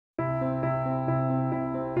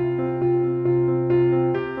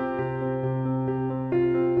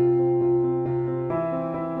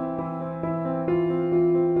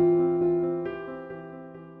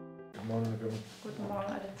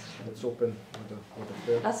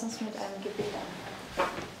Lass uns mit einem Gebet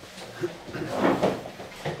anfangen.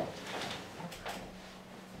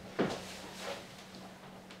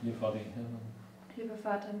 Dear Father in heaven, Lieber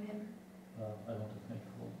Vater im Himmel, I want to thank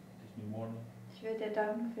you for this new morning ich will dir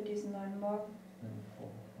danken für diesen neuen Morgen and for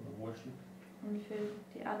the worship. und für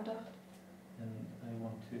die Andacht. And I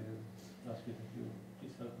want to ask you that you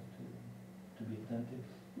please help us to be attentive,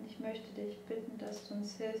 Und ich möchte dich bitten, dass du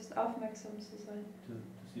uns hilfst, aufmerksam zu sein, to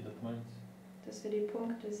see the points dass wir die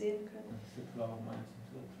Punkte sehen können and settle our minds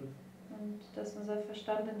into the truth, und dass unser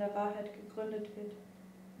Verstand in der Wahrheit gegründet wird,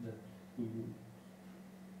 that we will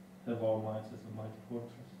have our minds as a mighty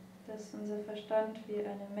fortress. dass unser Verstand wie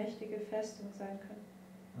eine mächtige Festung sein kann.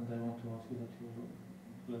 And I want to ask you that you will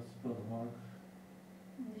bless Brother Mark,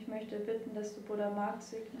 Und ich möchte bitten, dass du Bruder Mark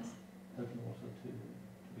segnest, help him also to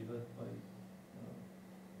be led by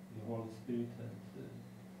the Holy Spirit and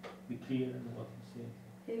be clear in what he says.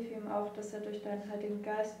 hilf ihm auch, dass er durch deinen Heiligen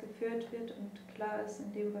Geist geführt wird und klar ist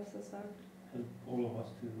in dem, was er sagt. Help all of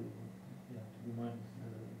us to remind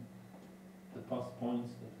the past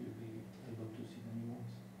points, that we'll be able to see the new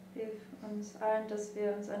ones. Hilf uns allen, dass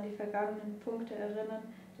wir uns an die vergangenen Punkte erinnern,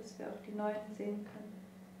 dass wir auch die neuen sehen können.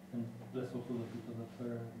 And bless also the people that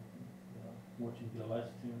are watching the live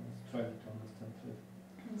stream and trying to understand truth.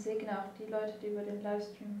 Und segne auch die Leute, die über den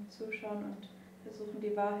Livestream zuschauen und versuchen,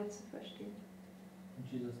 die Wahrheit zu verstehen. In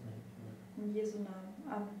Jesus' name, amen. In Jesu Namen.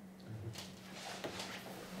 Amen.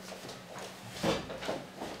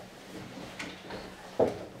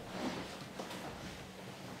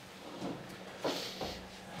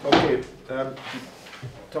 Okay,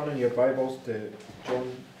 turn in your Bibles to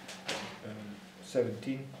John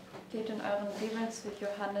 17. Geht in euren Bibeln zu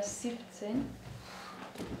Johannes 17.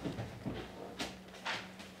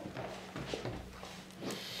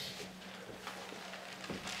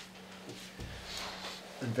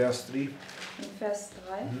 In verse 3. In Vers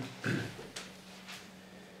 3.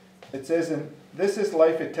 It says, "And this is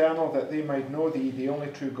life eternal, that they might know thee, the only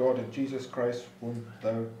true God, and Jesus Christ, whom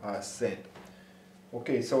thou hast sent."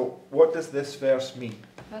 Okay, so what does this verse mean?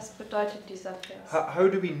 Was bedeutet dieser Vers? How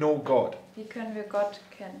do we know God? Wie können wir Gott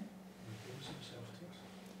kennen?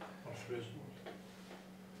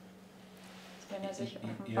 Wenn er sich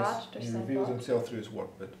offenbart durch he sein reveals Wort. himself through his word,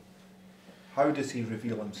 but how does he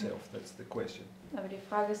reveal himself? That's the question. Aber die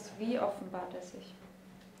Frage ist, wie offenbart er sich?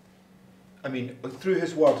 I mean, through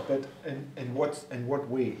his word, but in what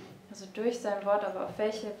way? Also durch sein Wort, aber auf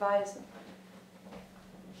welche Weise?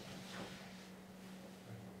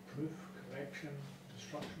 Proof, correction,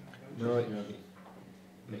 instruction. No,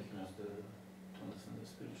 Making us to understand the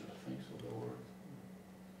spiritual things of the word.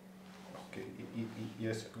 okay,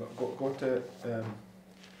 yes.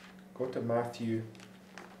 Go to Matthew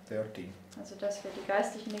 13. Also, dass wir die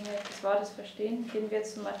geistlichen Dinge des Wortes verstehen, gehen wir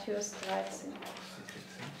zu Matthäus 13.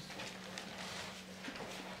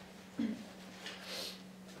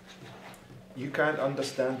 You can't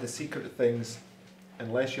understand the secret things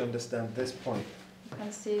unless you understand this point. Du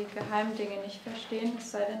kannst die geheimen Dinge nicht verstehen,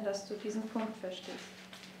 es sei denn, dass du diesen Punkt verstehst.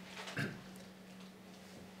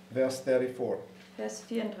 Verse 34. Vers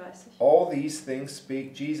 34. All these things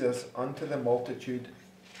spake Jesus unto the multitude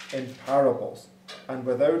in parables, and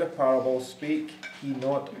without a parable spake he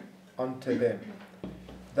not unto them,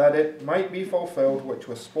 that it might be fulfilled which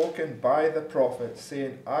was spoken by the prophet,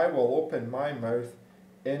 saying, I will open my mouth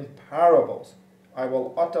in parables. I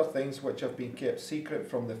will utter things which have been kept secret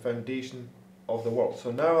from the foundation of the world.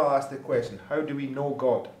 So now I'll ask the question, how do we know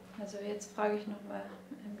God? Also jetzt frage ich nochmal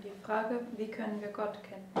die Frage, wie können wir Gott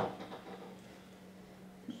kennen?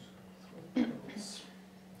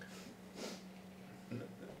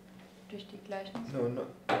 Durch die Gleichnisse? No,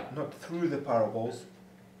 not through the parables.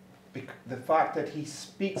 The fact that he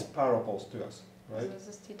speaks parables to us, right? Also es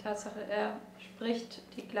ist die Tatsache, er spricht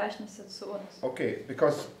die Gleichnisse zu uns. Okay,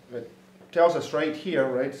 because it tells us right here,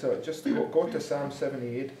 right? So just go to Psalm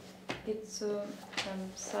 78. Geht zu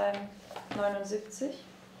Psalm 79.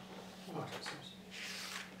 Oh, das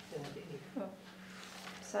ist Oh,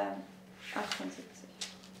 Psalm 78.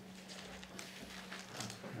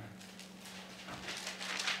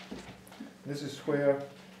 This is where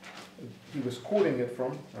he was quoting it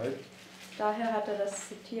from, right? Daher hat er das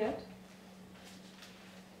zitiert.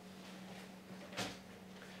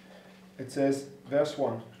 It says, verse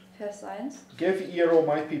 1, Vers 1. Give ear, O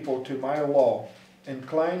my people, to my law.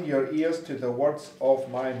 Incline your ears to the words of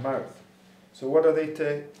my mouth. So what are they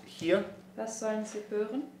to hear? Was sollen sie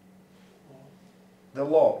hören? The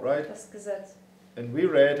law, right? Das Gesetz. And we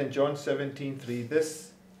read in John 17:3,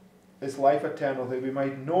 this is life eternal, that we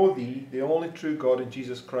might know thee, the only true God, and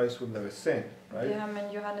Jesus Christ, whom thou hast sent. Right? Wir haben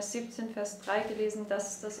in Johannes 17, Vers 3 gelesen,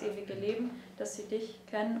 das ist das ewige Leben, dass sie dich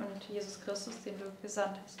kennen und Jesus Christus, den du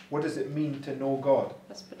gesandt hast. What does it mean to know God?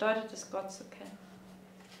 Was bedeutet es, Gott zu kennen?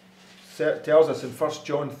 It tells us in 1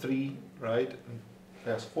 John 3, right, in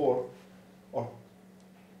verse 4, or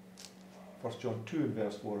 1 John 2 in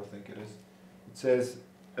verse 4, I think it is. It says,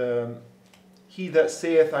 he that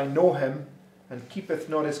saith, I know him, and keepeth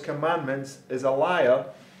not his commandments, is a liar,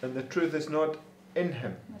 and the truth is not in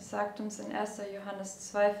him. Es sagt uns in 1.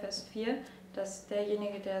 Johannes 2, Vers 4, dass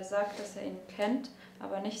derjenige, der sagt, dass er ihn kennt,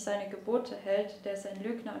 aber nicht seine Gebote hält, der ist ein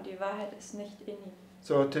Lügner und die Wahrheit ist nicht in ihm.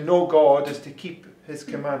 So to know God is to keep his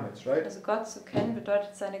commandments, right? Also Gott zu kennen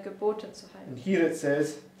bedeutet, seine Gebote zu And halten. here it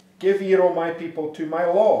says, give ear, O my people, to my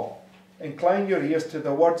law. Incline your ears to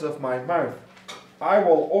the words of my mouth. I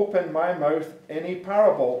will open my mouth in a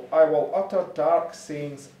parable. I will utter dark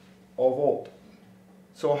sayings of old.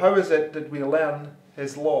 So how is it that we learn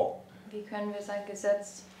his law? Wie können wir sein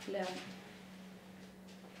Gesetz lernen?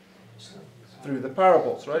 Through the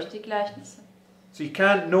parables, Durch right? die Gleichnisse. So you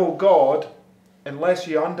can't know God unless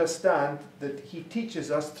you understand that he teaches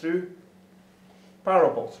us through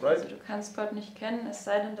parables, right? Also du kannst Gott nicht kennen, es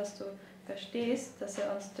sei denn, dass du verstehst, dass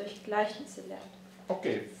er uns durch Gleichnisse lernt.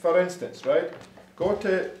 Okay, for instance, right? Go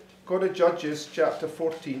to Judges chapter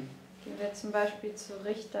 14. Gehen wir zum Beispiel zu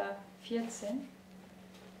Richter 14.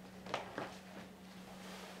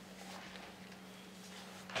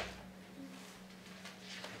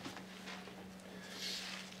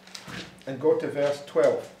 And go to verse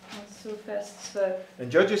 12. Und zu Vers 12.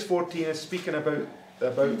 And Judges 14 is speaking about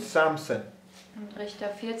Samson. Und Richter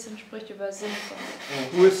 14 spricht über Simson.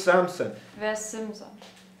 Who is Samson? Wer ist Simson?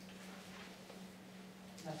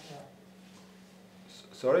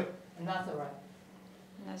 Sorry? Nazareth.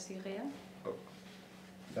 Nazirea?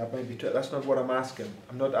 That might be true. That's not what I'm asking.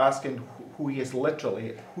 I'm not asking who he is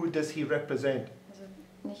literally. Who does he represent? Also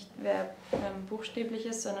nicht wer buchstäblich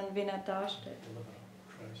ist, sondern wen er darstellt.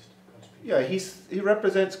 Yeah, he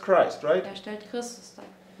represents Christ, right? Er stellt Christus dar.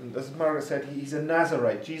 And as Margaret said, he's a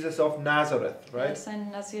Nazarite, Jesus of Nazareth, Er right? ist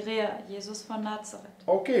ein Nazirea, Jesus von Nazareth.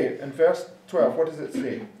 Okay, in verse 12, what does it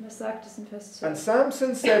say? Was sagt es in Vers And 12?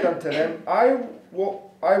 Samson said unto them, I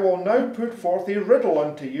will now put forth a riddle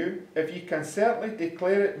unto you, if ye can certainly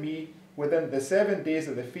declare it me within the 7 days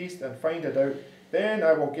of the feast, and find it out, then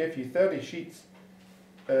I will give you 30 sheets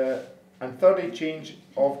and 30 change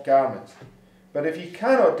of garments. But if ye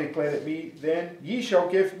cannot declare it me, then ye shall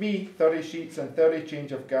give me 30 sheets and 30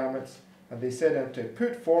 change of garments. And they said unto him,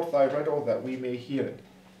 put forth thy riddle, that we may hear it.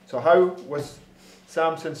 So how was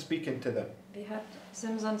Samson speaking to them? Wie hat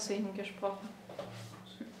Simson zu ihnen gesprochen?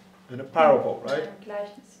 In a parable, right? Ein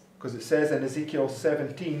Gleichnis. Because it says in Ezekiel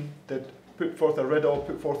 17 that put forth a riddle,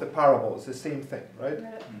 put forth a parable. It's the same thing, right?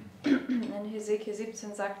 In Hesekiel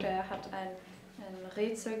 17 sagt er hat ein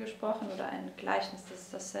Rätsel gesprochen oder ein Gleichnis, das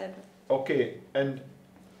ist dasselbe. Okay, and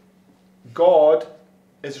God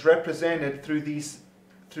is represented through this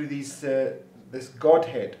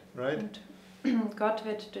Godhead, right? Und Gott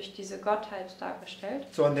wird durch diese Gottheit dargestellt.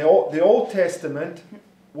 So in the Old Testament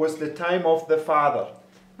was the time of the Father.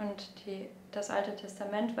 Und das Alte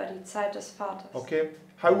Testament war die Zeit des Vaters. Okay,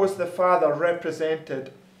 how was the Father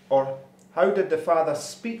represented, or how did the Father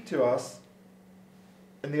speak to us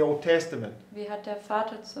in the Old Testament? Wie hat der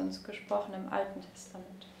Vater zu uns gesprochen im Alten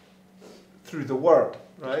Testament? Through the Word,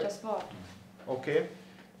 Durch right? das Wort. Okay,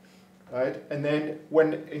 right, and then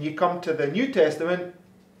when you come to the New Testament,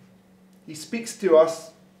 he speaks to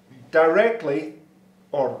us directly,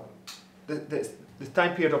 or the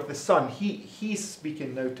time period of the Son, he's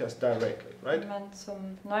speaking now to us directly, right? Wenn man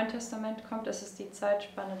zum Neuen Testament kommt, ist es die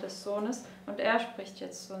Zeitspanne des Sohnes und er spricht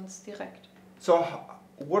jetzt zu uns direkt. So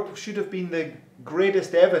what should have been the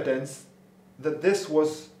greatest evidence that this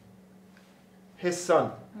was his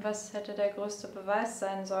son? Was hätte der größte Beweis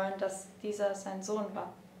sein sollen, dass dieser sein Sohn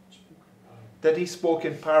war? That he spoke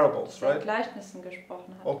in parables, Dass er in right? Gleichnissen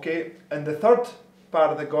gesprochen hat. Okay, and the third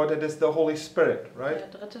part of the Godhead is the Holy Spirit, right?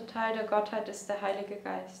 Der dritte Teil der Gottheit ist der Heilige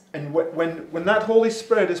Geist. And when that Holy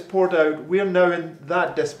Spirit is poured out, we're now in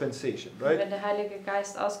that dispensation, Und right? wenn der Heilige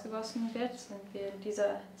Geist ausgegossen wird, sind wir in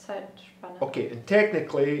dieser Zeitspanne. Okay, and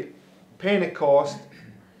technically, Pentecost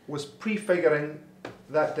was prefiguring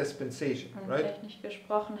that dispensation, Und right? technisch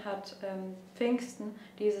gesprochen hat Pfingsten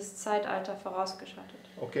dieses Zeitalter vorausgeschaltet.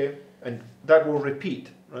 Okay, and that will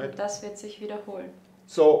repeat, right? Und das wird sich wiederholen.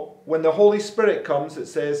 So when the Holy Spirit comes, it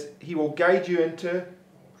says he will guide you into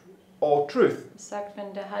all truth. Es sagt,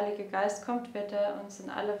 wenn der Heilige Geist kommt, wird er uns in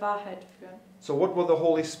alle Wahrheit führen. So what will the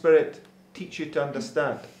Holy Spirit teach you to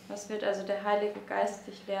understand? Was wird also der Heilige Geist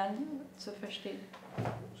dich lernen zu verstehen?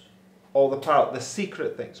 All the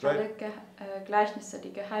secret things, right? Alle Gleichnisse,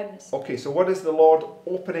 die Geheimnisse. Okay, so what is the Lord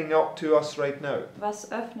opening up to us right now?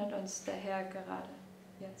 Was öffnet uns der Herr gerade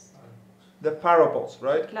jetzt? The parables,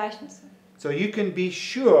 right? Gleichnisse. So you can be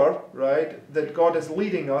sure, right, that God is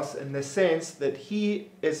leading us in the sense that He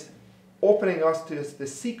is opening us to the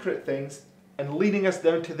secret things and leading us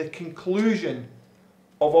down to the conclusion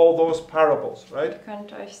of all those parables, right? Ihr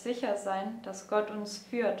könnt euch sicher sein, dass Gott uns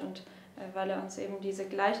führt und weil er uns eben diese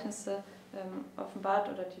Gleichnisse offenbart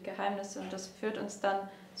oder die Geheimnisse und das führt uns dann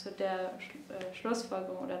zu der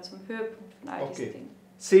Schlussfolgerung oder zum Höhepunkt von all diesen Dingen.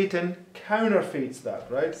 Satan counterfeits that,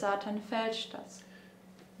 right? Satan fälscht das.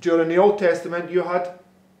 During the Old Testament you had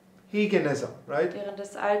paganism, right? Während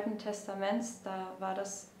des Alten Testaments, da war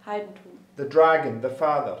das Heidentum. The dragon, the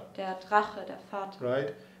father, Der Drache, der Vater.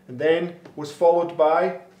 right? And then was followed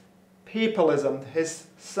by papalism, his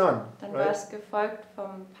son, Dann war right? es gefolgt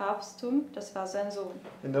vom Papsttum, das war sein Sohn.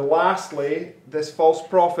 And then lastly, this false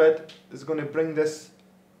prophet is going to bring this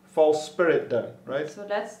false spirit down, right?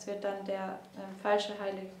 Zuletzt wird dann der falsche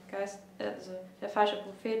Heilige Geist, also der falsche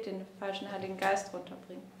Prophet den falschen Heiligen Geist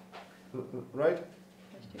runterbringen. Right?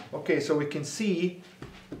 Richtig. Okay, so we can see,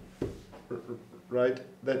 right,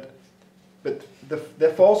 that but the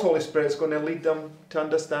false Holy Spirit is going to lead them to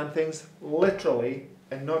understand things literally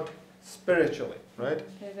and not spiritually, right?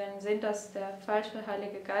 Wir werden sehen, dass der falsche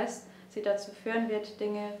Heilige Geist sie dazu führen wird,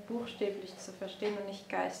 Dinge buchstäblich zu verstehen und nicht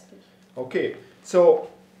geistlich. Okay, so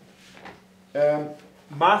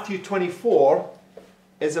Matthew 24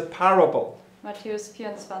 is a parable, Matthäus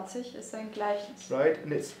 24 ist ein Gleichnis. right?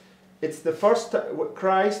 And it's the first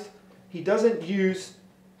Christ, he doesn't use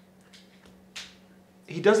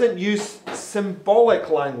symbolic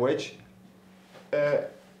language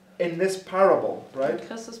in this parable, right?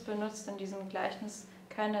 Christus benutzt in diesem Gleichnis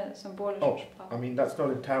keine symbolische Oh, I Sprache. mean, that's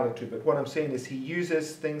not entirely true, but what I'm saying is he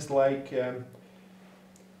uses things like,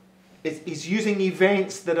 he's using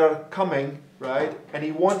events that are coming, right? And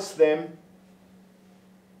he wants them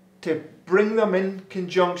to bring them in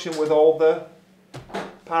conjunction with all the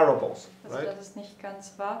parables, Also right? das ist nicht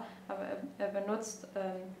ganz wahr, aber er benutzt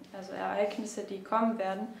also Ereignisse, die kommen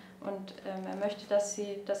werden und er möchte, dass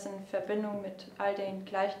sie das in Verbindung mit all den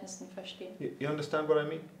Gleichnissen verstehen. You understand what I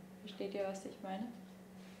mean? Versteht ihr, was ich meine?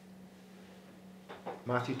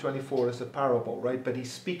 Matthew 24 is a parable, right? But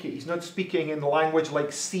he's not speaking in language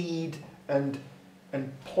like seed and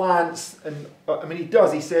plants, and I mean he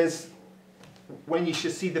does. He says when you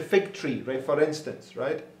should see the fig tree, right? For instance,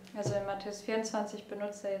 right? Also in Matthäus 24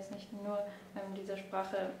 benutzt er jetzt nicht nur diese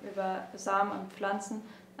Sprache über Samen und Pflanzen.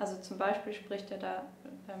 Also zum Beispiel spricht er da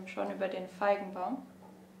schon über den Feigenbaum.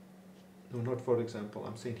 No, not for example.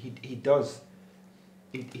 I'm saying he does.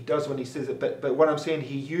 He does when he says it. But what I'm saying,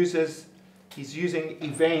 he's using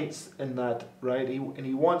events in that, right? And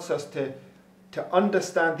he wants us to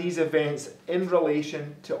understand these events in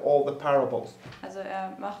relation to all the parables. Also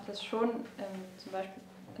er macht das schon, zum Beispiel,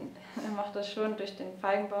 er macht das schon durch den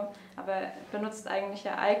Feigenbaum, aber er benutzt eigentlich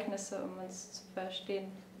Ereignisse, um uns zu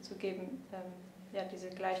verstehen, zu geben, ja, diese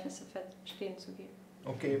Gleichnisse verstehen zu geben.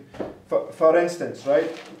 Okay. For instance, right?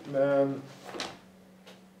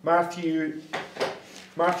 Matthew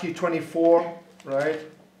 24, right?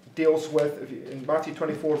 Deals with, in Matthew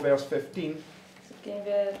 24 verse 15, Also gehen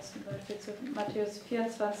wir zum Beispiel zu Matthäus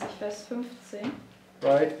 24, Vers 15.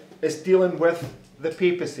 right? It's dealing with the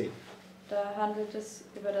papacy. Da handelt es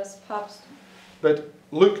über das Papsttum. But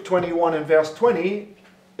Luke 21 and verse 20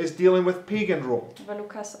 is dealing with pagan Rome. Aber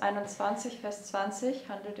Lukas 21, Vers 20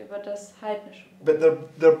 handelt über das heidnische. But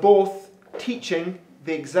they're both teaching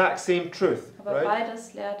the exact same truth, Aber right?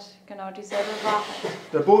 beides lehrt genau dieselbe Wahrheit.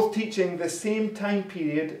 They're both teaching the same time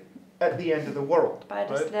period at the end of the world, Beides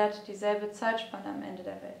right? lehrt dieselbe Zeitspanne am Ende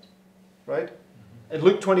der Welt. Right? In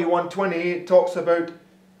Luke 21:20 it talks about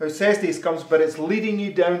how Cestes comes, but it's leading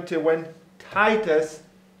you down to when Titus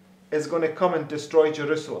is going to come and destroy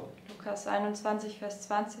Jerusalem. Lukas 21, Vers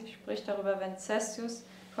 20 spricht darüber, wenn Cestius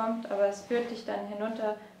kommt, aber es führt dich dann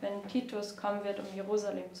hinunter, wenn Titus kommen wird, um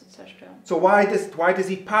Jerusalem zu zerstören. So why does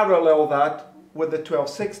he parallel that with the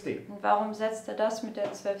 1260? Und warum setzt er das mit der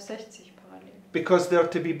 1260 parallel? Because they're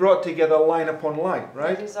to be brought together line upon line,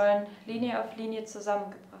 right? Sie sollen Linie auf Linie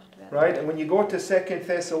zusammengebracht werden. Right? And when you go to 2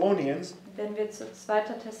 Thessalonians, Wenn wir zu 2.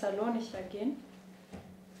 Thessalonicher gehen,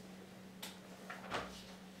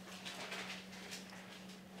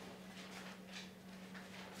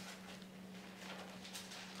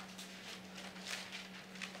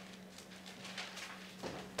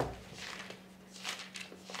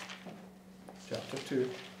 chapter 2,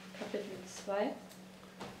 Kapitel 2,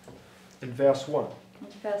 in verse 1.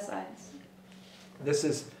 Und Vers 1. This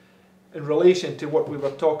is in relation to what we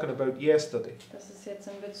were talking about yesterday. Das ist jetzt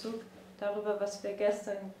in Bezug darüber, was wir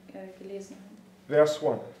gestern gelesen haben. Verse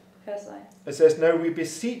 1. Vers 1. It says, Now we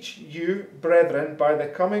beseech you, brethren, by the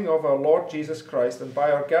coming of our Lord Jesus Christ, and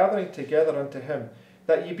by our gathering together unto him,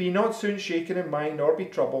 that ye be not soon shaken in mind, nor be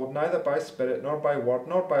troubled, neither by spirit, nor by word,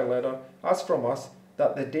 nor by letter, as from us,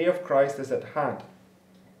 that the day of Christ is at hand.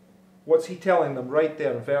 What's he telling them right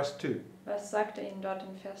there in verse 2? Was sagt er ihnen dort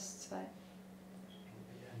in Vers 2?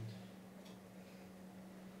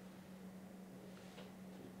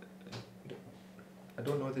 I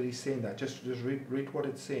don't know that he's saying that. Just read what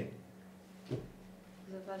it's saying.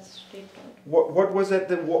 Also was steht dort? What was it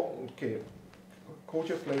that okay, hold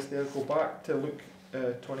your place there, go back to Luke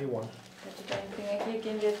 21. Hätte deinen Finger hier,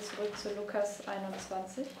 gehen wir zurück zu Lukas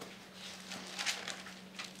 21.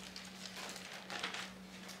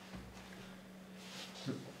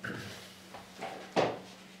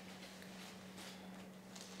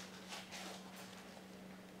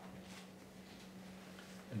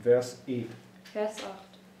 In verse 8. Vers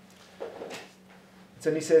 8.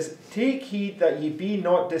 And he says, Take heed that ye be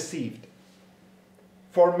not deceived.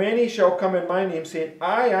 For many shall come in my name, saying,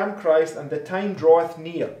 I am Christ, and the time draweth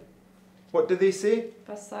near. What do they say?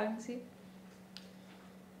 Was sagen sie?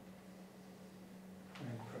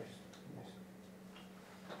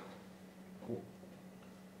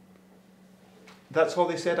 That's all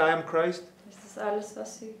they said, I am Christ? Ist das alles,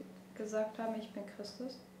 was sie gesagt haben? Ich bin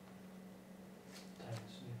Christus?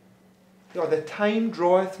 Yeah, the time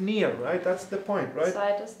draweth near, right? That's the point, right?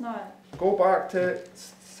 Zeit ist nahe. Go back to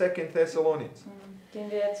 2 Thessalonians. Gehen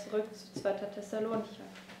wir jetzt zurück zu 2. Thessalonicher.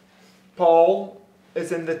 Paul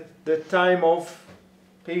is in the time of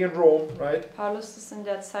pagan Rome, right? Paulus ist in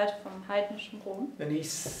der Zeit vom heidnischen Rom. And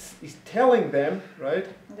he's telling them, right,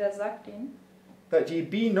 Und er sagt ihnen, that ye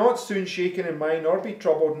be not soon shaken in mind, nor be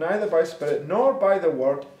troubled, neither by spirit, nor by the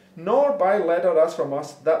word, nor by letter as from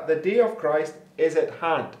us, that the day of Christ is at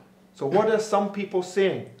hand. So what are some people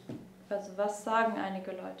saying? also was sagen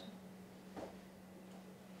einige Leute?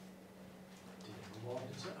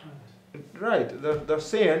 Right, they're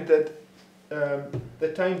saying that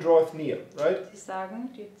the time draweth near, right? Sie sagen,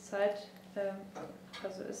 die Zeit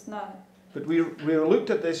also ist nahe. But we looked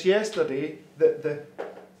at this yesterday, that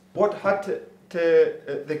what had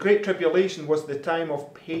the Great Tribulation was the time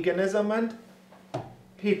of paganism and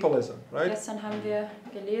papalism, right? Gestern haben wir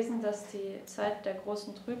gelesen, dass die Zeit der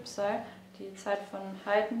großen Trübsal die Zeit von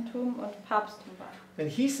Heidentum und Papsttum war. And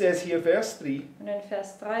he says here, verse 3, Und in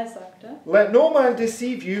Vers 3 sagte, Let no man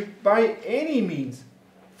deceive you by any means,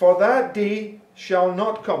 for that day shall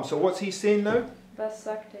not come. So what's he saying now? was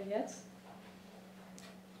sagt er jetzt?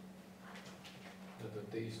 That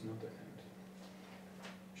the day is not at hand.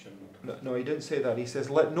 Shall not come. No, he didn't say that. He says,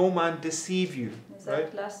 let no man deceive you, Er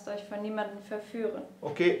right? sagt, lasst euch von niemandem verführen.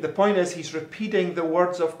 Okay, the point is he's repeating the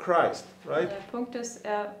words of Christ, right? Der Punkt ist,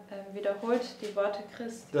 er wiederholt die Worte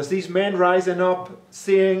Christi. There's these men rising up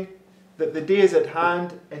saying that the day is at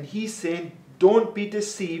hand, and he's saying, don't be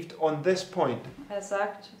deceived on this point. Er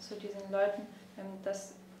sagt zu diesen Leuten,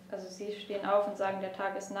 dass, also sie stehen auf und sagen, der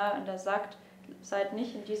Tag ist nahe, und er sagt, seid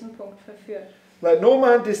nicht in diesem Punkt verführt. Let no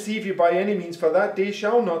man deceive you by any means, for that day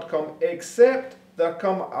shall not come, except there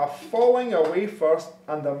come a falling away first,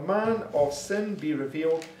 and the man of sin be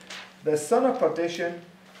revealed, the son of perdition,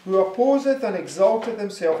 who opposeth and exalteth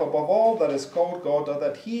himself above all that is called God, or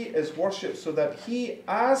that he is worshipped, so that he,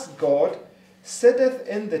 as God, sitteth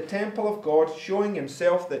in the temple of God, showing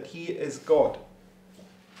himself that he is God.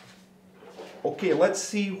 Okay, let's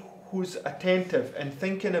see who's attentive and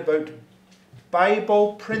thinking about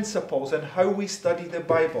Bible principles and how we study the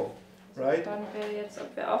Bible, right? Schauen wir jetzt,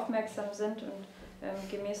 ob wir aufmerksam sind und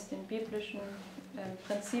gemäß den biblischen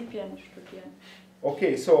Prinzipien studieren.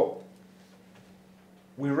 Okay, so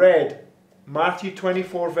we read Matthew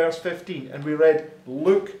 24 verse 15 and we read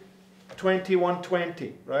Luke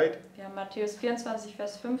 21:20, right? Wir haben Matthäus 24,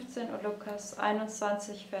 Vers 15 und Lukas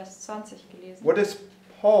 21, Vers 20 gelesen. What is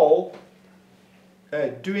Paul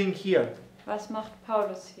doing here? Was macht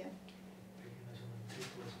Paulus hier?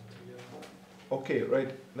 Okay, right,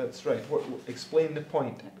 that's right. Explain the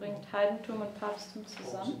point. Er bringt Heidentum und Papsttum Also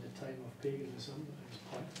zusammen. in the time of paganism, and is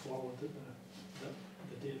pointing forward that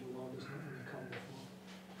the day of the Lord is not going to come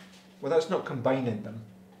before. Well, that's not combining them.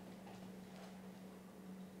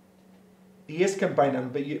 He is combining them,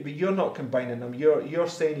 but you're not combining them. You're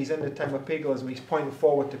saying he's in the time of paganism, he's pointing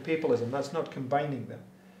forward to papalism. That's not combining them.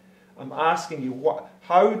 I'm asking you,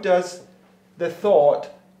 how does the thought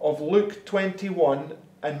of Luke 21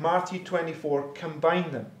 and Matthew 24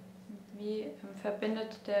 combine them? Wie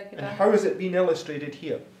verbindet der And Gedanke how has it been illustrated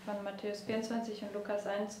here? von Matthäus 24 und Lukas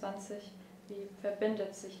 21, wie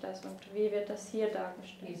verbindet sich das und wie wird das hier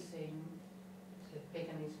dargestellt? He's saying the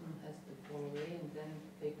paganism has to fall away and then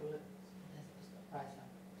people has to rise up.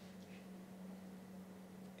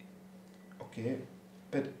 Okay,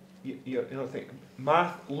 but you know, think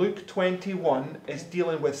Luke 21 is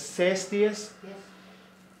dealing with Cestius. Yes.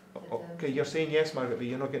 Okay, you're saying yes, Margaret, but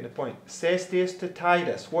you're not getting the point. Cestius to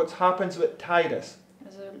Titus. What happens with Titus?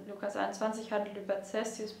 Also Lukas 21 handelt über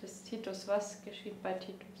Cestius bis Titus. Was geschieht bei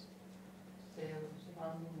Titus? They're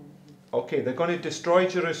surrounding him. Okay, they're going to destroy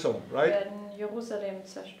Jerusalem, Sie right? werden Jerusalem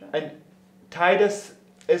zerstören. And Titus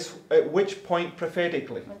is at which point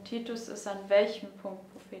prophetically? Und Titus ist an welchem Punkt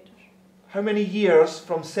prophetisch? How many years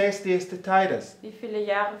from Cestius to Titus? Wie viele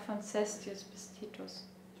Jahre von Cestius bis Titus?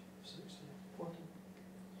 16, 14.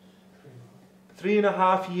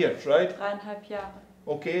 3.5 years, right? 3,5 Jahre.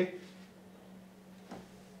 Okay.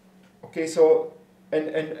 Okay, so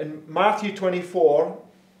in Matthew 24,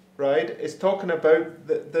 right, is talking about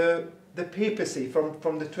the papacy from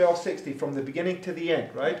the 1260, from the beginning to the end,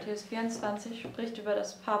 right? Matthäus 24 spricht über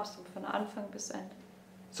das Papsttum von Anfang bis Ende.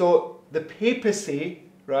 So the papacy,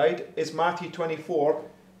 right, is Matthew 24,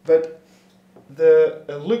 but the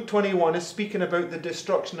Luke 21 is speaking about the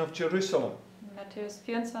destruction of Jerusalem. Matthäus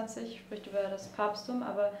 24 spricht über das Papsttum,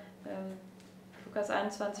 aber Lukas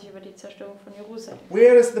 21 über die Zerstörung von Jerusalem.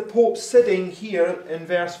 Where is the Pope sitting here in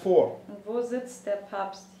verse 4? Und wo sitzt der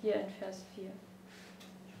Papst hier in Vers 4?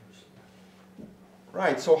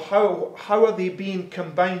 Right, so how are they being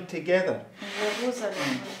combined together? In Jerusalem.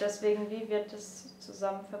 Und deswegen, wie wird es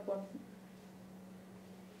zusammen verbunden?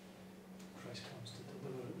 Christ comes to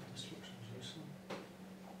deliver the destruction of Jerusalem.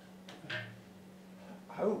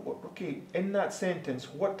 Okay, in that sentence,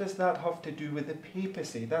 what does that have to do with the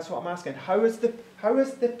papacy? That's what I'm asking. How is the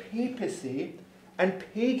papacy and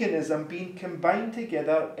paganism being combined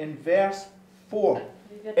together in verse 4?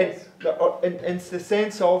 Wie wird, In the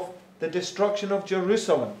sense of the destruction of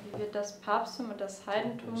Jerusalem. wie wird das Papsttum und das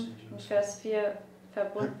Heidentum in Vers 4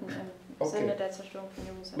 verbunden im Okay. Sinne der Zerstörung von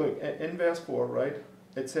Jerusalem? Look, in verse 4, right,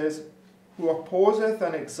 it says, who opposeth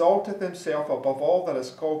and exalteth himself above all that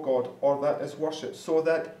is called God or that is worshipped, so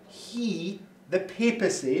that he, the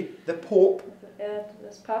papacy, the Pope, Also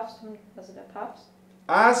das Papsttum, also der Papst,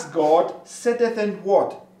 as God, sitteth in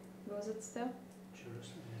what? wo sitzt er?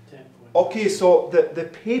 Jerusalem, the temple. Okay, so the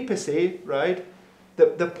papacy, right,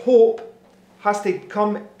 the Pope has to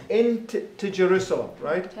come into Jerusalem,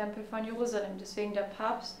 right? Tempel von Jerusalem. Deswegen der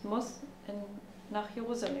Papst muss nach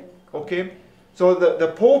Jerusalem kommen. Okay, so the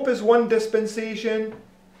Pope is one dispensation,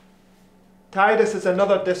 Titus is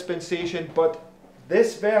another dispensation, but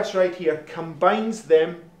this verse right here combines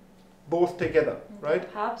them both together, Und right? Der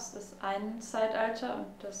Papst ist ein Zeitalter und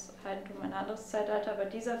das Heidentum ein anderes Zeitalter, aber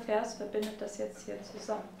dieser Vers verbindet das jetzt hier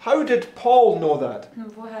zusammen. How did Paul know that?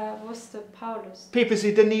 Woher wusste Paulus?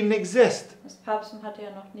 Papacy didn't even exist, Das Papsttum hatte ja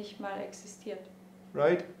noch nicht mal existiert.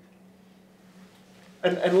 right?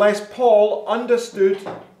 And unless Paul understood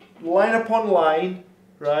line upon line,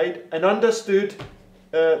 right, and understood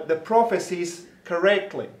the prophecies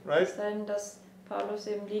correctly, right? Es sei denn, dass Paulus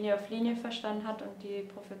eben Linie auf Linie verstanden hat und die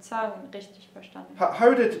Prophezeiungen richtig verstanden hat.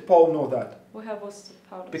 How did Paul know that? Woher wusste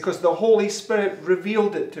Paulus? Because the Holy Spirit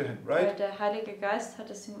revealed it to him, Weil right? der Heilige Geist hat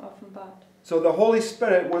es ihm offenbart. So the Holy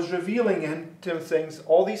Spirit was revealing him to things,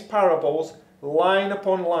 all these parables, line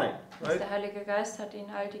upon line, Also right? der Heilige Geist hat ihnen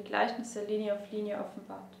all die Gleichnisse Linie auf Linie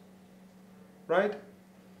offenbart. Right?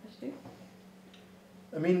 Richtig?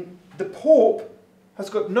 I mean, the Pope has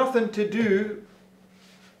got nothing to do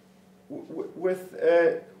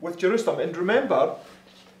with Jerusalem. And remember,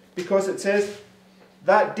 because it says,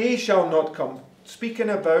 that day shall not come, speaking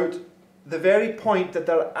about the very point that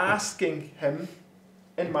they're asking him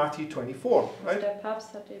in Matthew 24, Also right? der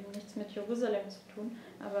Papst hat eben nichts mit Jerusalem zu tun,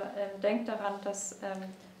 aber denkt daran, dass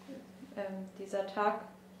dieser Tag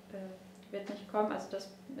wird nicht kommen. Also das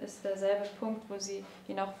ist derselbe Punkt, wo sie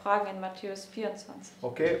ihn auch fragen in Matthäus 24.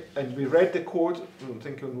 Okay, and we read the quote, I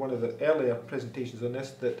think in one of the earlier presentations on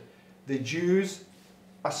this, that the Jews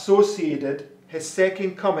associated his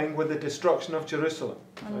second coming with the destruction of Jerusalem.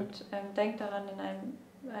 Und denkt daran in ein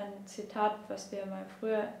Zitat, was wir mal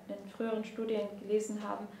früher in früheren Studien gelesen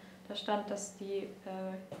haben. Da stand, dass die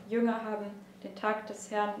Jünger haben den Tag des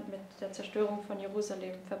Herrn mit der Zerstörung von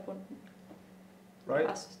Jerusalem verbunden, Right?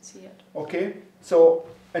 assoziiert. Okay, so,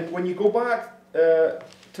 and when you go back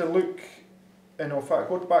to Luke, in fact,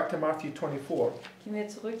 go back to Matthew 24, Gehen wir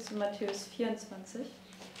zurück zu Matthäus 24.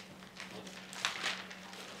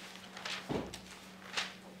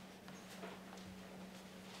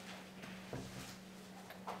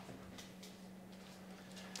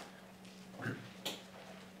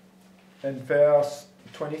 in verse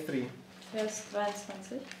 23. Vers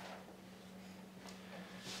 23.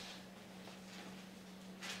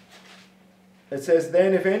 It says,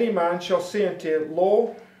 Then if any man shall say unto you,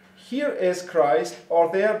 Lo, here is Christ, or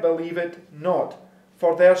there believe it not.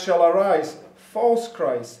 For there shall arise false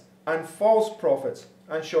Christs and false prophets,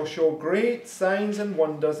 and shall show great signs and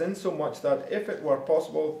wonders, insomuch that if it were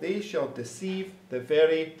possible, they shall deceive the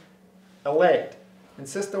very elect. And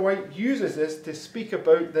Sister White uses this to speak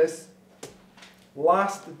about this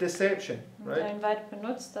last deception, Und right? Ellen White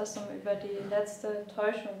benutzt das, um über die letzte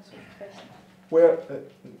Täuschung zu sprechen. Where,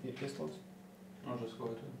 yes, Liz? No, just go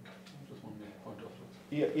ahead. I just want to make a point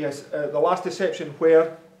afterwards. Yes, the last deception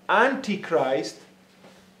where Antichrist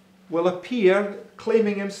will appear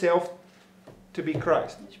claiming himself to be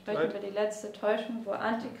Christ. Wir sprechen Right. über die letzte Täuschung, wo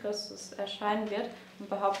Antichristus erscheinen wird und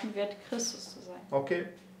behaupten wird, Christus zu sein. Okay?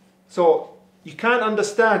 So, you couldn't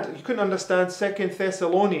understand 2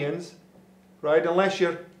 Thessalonians, right, unless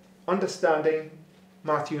you're understanding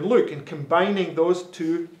Matthew and Luke and combining those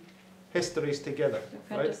two histories together.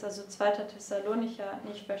 Du könntest also 2. Thessalonicher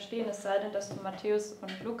nicht verstehen, es sei denn, dass du Matthäus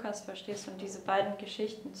und Lukas verstehst und diese beiden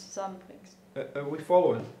Geschichten zusammenbringst. Are we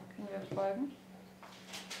following? Können wir folgen?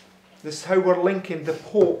 This is how we're linking the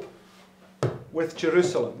Pope with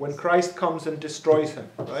Jerusalem when Christ comes and destroys him,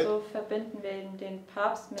 right? So verbinden wir eben den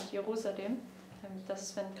Papst mit Jerusalem. Das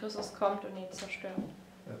ist, wenn Christus kommt und ihn zerstört.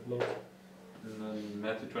 Lord. In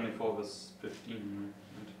Matthew 24, verse 15.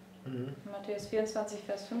 Mhm. Matthäus 24,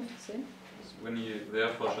 Vers 15. When ye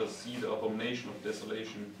therefore shall see the abomination of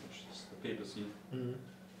desolation, which is the papacy, Mhm.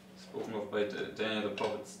 spoken of by Daniel the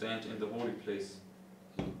prophet, stand in the holy place.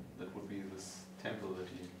 So that would be this temple that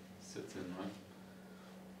he sits in, right?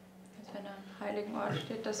 Also wenn er am heiligen Ort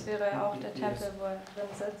steht, das wäre auch der Tempel, wo er drin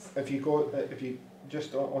sitzt. If you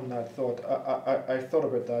just on that thought, I thought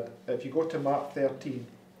about that. If you go to Mark 13,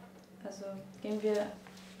 Also gehen wir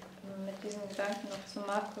mit diesem Gedanken noch zu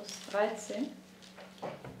Markus 13,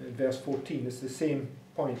 in verse 14, it's the same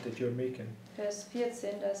point that you're making. Vers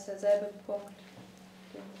 14, da ist derselbe Punkt,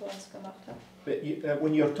 den du uns gemacht hast. But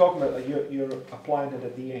when you're talking about it, you're applying it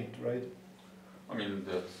at the end, right? I mean,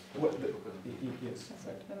 that's What okay. Yes. Also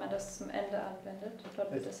wenn man das zum Ende anwendet,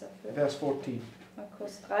 dort wird es erfüllt. Verse 14.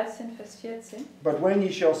 Markus 13, Vers 14. But when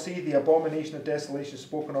ye shall see the abomination of desolation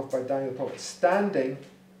spoken of by Daniel the prophet, standing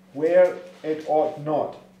where it ought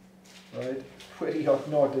not, right? Where he ought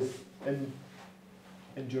not is in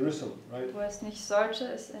Jerusalem, right? Wo es nicht sollte,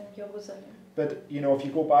 ist in Jerusalem. But you know, if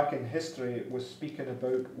you go back in history, it was speaking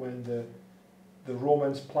about when the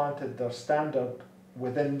Romans planted their standard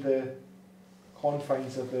within the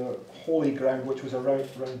confines of the holy ground, which was around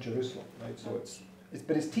Jerusalem, right? So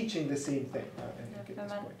it's teaching the same thing, I think, at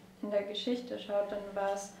this point. In der Geschichte schaut, dann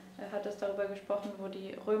hat es darüber gesprochen, wo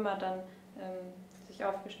die Römer dann sich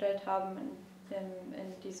aufgestellt haben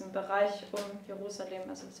in diesem Bereich um Jerusalem,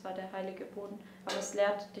 also es war der heilige Boden, aber es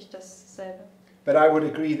lehrt dich dasselbe. But I would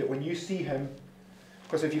agree that when you see him,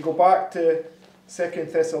 because if you go back to 2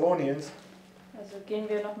 Thessalonians, Also gehen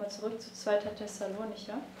wir nochmal zurück zu 2.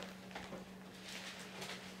 Thessalonicher.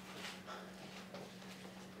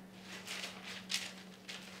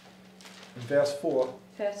 in verse 4,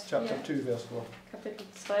 Vers 4, chapter 2, verse 4, Kapitel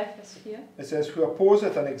 2, Vers 4. it says, Who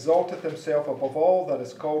opposeth and exalteth himself above all that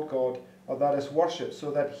is called God, or that is worshipped,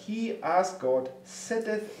 so that he as God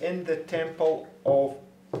sitteth in the temple of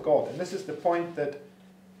God. And this is the point that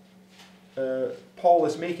Paul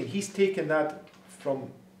is making. He's taken that from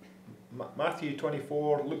Matthew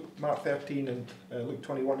 24, Mark 13 and Luke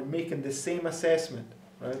 21 and making the same assessment,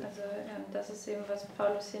 right? Also das ist eben, was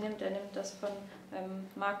Paulus hier nimmt. Er nimmt das von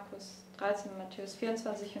Markus 13, Matthäus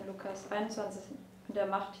 24 und Lukas 21 und er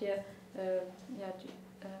macht hier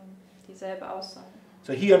dieselbe Aussage.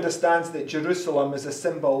 So he understands that Jerusalem is a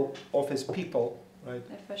symbol of his people, right?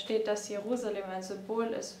 Er versteht, dass Jerusalem ein Symbol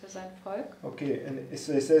ist für sein Volk. Okay, and it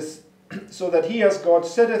says, so that he as God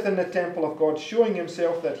sitteth in the temple of God, showing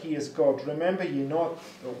himself that he is God. Remember ye not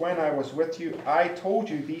that when I was with you, I told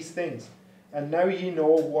you these things, and now ye know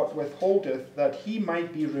what withholdeth, that he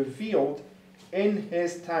might be revealed in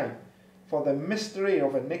his time. For the mystery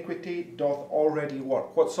of iniquity doth already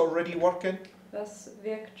work. What's already working? Was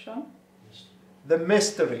wirkt schon? The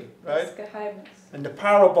mystery, right? Das Geheimnis. And the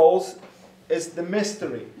parables is the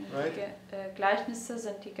mystery, right? Die Gleichnisse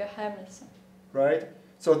sind die Geheimnisse. Right?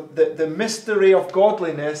 So the mystery of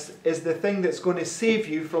godliness is the thing that's going to save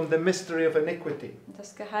you from the mystery of iniquity. Und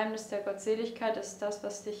das Geheimnis der Gottseligkeit ist das,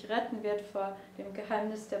 was dich retten wird vor dem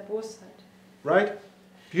Geheimnis der Bosheit. Right?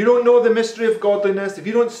 If you don't know the mystery of godliness, if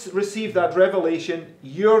you don't receive that revelation,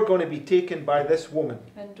 you're going to be taken by this woman.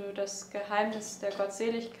 Wenn du das Geheimnis der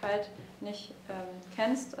Gottseligkeit nicht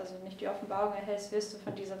kennst, also nicht die Offenbarung erhältst, wirst du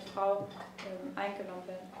von dieser Frau eingenommen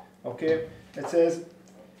werden. Okay, it says,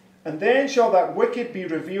 and then shall that wicked be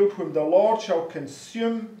revealed, whom the Lord shall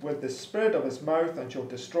consume with the spirit of his mouth, and shall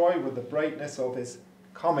destroy with the brightness of his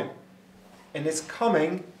coming. And his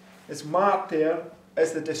coming is marked there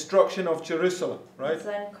as the destruction of Jerusalem, right?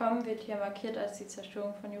 Sein Kommen wird hier markiert als die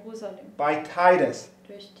Zerstörung von Jerusalem By Titus,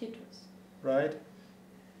 durch Titus. right?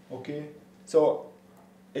 Okay, so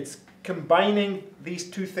it's combining these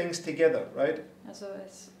two things together, right? Also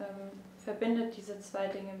es verbindet diese zwei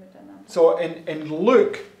Dinge miteinander. So in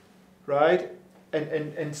Luke, right,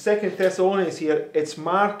 in 2 Thessalonians here, it's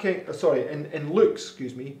marking, in Luke,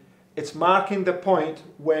 excuse me, it's marking the point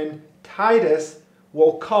when Titus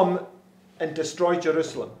will come and destroy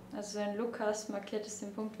Jerusalem. Also in Lukas markiert es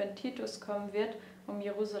den Punkt, wenn Titus kommen wird, um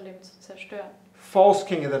Jerusalem zu zerstören. False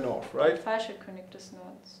king of the north, Der right? falsche König des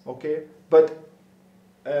Nordens. Okay, but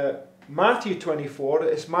Matthew 24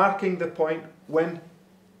 is marking the point when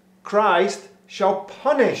Christ shall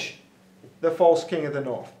punish the false king of the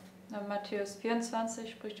north. Und Matthäus 24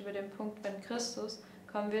 spricht über den Punkt, wenn Christus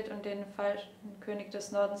kommen wird und den falschen König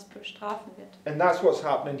des Nordens bestrafen wird. And that's what's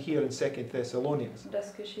happening here in 2 Thessalonians. Und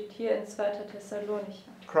das geschieht hier in 2.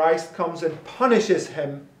 Thessalonicher. Christ comes and punishes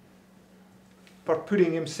him for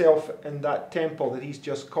putting himself in that temple that he's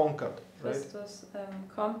just conquered. Right? Christus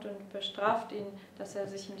kommt und bestraft ihn, dass er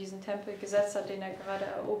sich in diesen Tempel gesetzt hat, den er gerade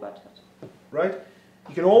erobert hat. Right?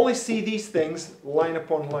 You can only see these things line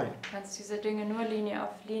upon line. Du kannst diese Dinge nur Linie auf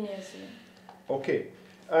Linie sehen. Okay,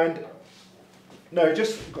 and now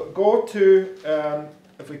just go to,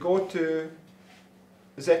 if we go to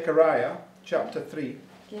Zechariah chapter 3,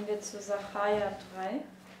 Gehen wir zu Sacharja 3.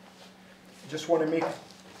 just want to make a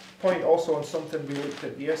point also on something we looked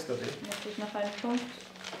at yesterday. Möchte ich noch einen Punkt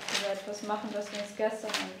über etwas machen, das wir uns gestern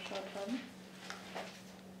angeschaut haben.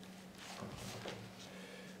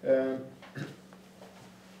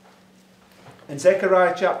 In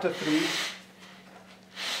Zechariah chapter 3,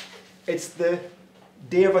 it's the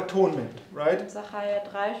Day of Atonement, right? Sacharja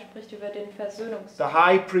 3 spricht über den Versöhnungstag. The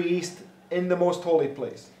high priest in the most holy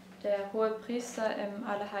place. Der hohe Priester im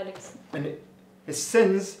Allerheiligsten. And his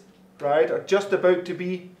sins, right, are just about to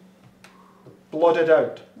be blotted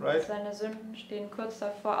out, right? Seine Sünden stehen kurz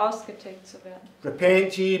davor, ausgetilgt zu werden.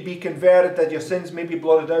 Repent ye, be converted, that your sins may be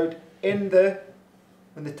blotted out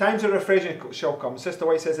when the times of refreshing shall come. Sister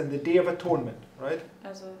White says, in the day of atonement, right?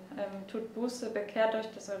 Also tut Buße, bekehrt euch,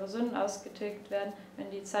 dass eure Sünden ausgetilgt werden,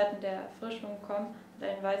 wenn die Zeiten der Erfrischung kommen. Und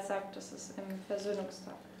Ellen White sagt, das ist im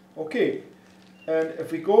Versöhnungstag. Okay, and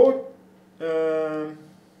if we go,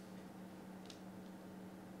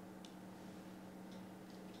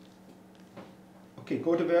 okay,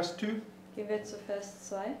 go to verse 2. Gehen wir zu Vers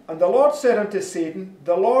 2. And the Lord said unto Satan,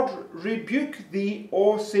 the Lord rebuke thee,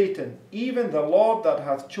 O Satan, even the Lord that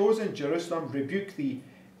hath chosen Jerusalem rebuke thee.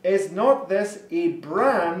 Is not this a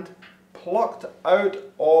brand plucked out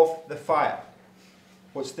of the fire?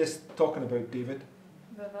 What's this talking about, David?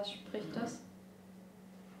 Über was spricht das?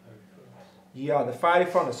 Yeah, the fiery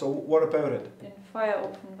furnace. So what about it? Den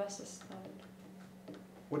Feuerofen, was ist damit?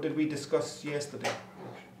 What did we discuss yesterday?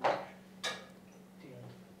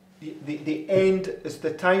 The end is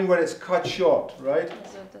the time where it's cut short, right?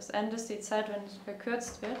 Also das Ende ist die Zeit, wenn es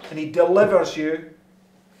verkürzt wird. And he delivers you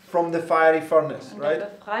from the fiery furnace, Und right? er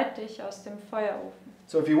befreit dich aus dem Feuerofen.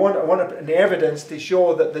 So if you want an evidence to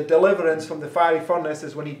show that the deliverance from the fiery furnace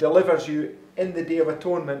is when he delivers you in the Day of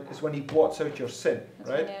Atonement, is when he blots out your sin,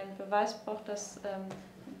 Also right? wenn ihr einen Beweis braucht, dass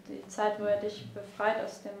die Zeit, wo er dich befreit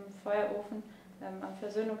aus dem Feuerofen, am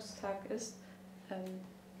Versöhnungstag ist, dann,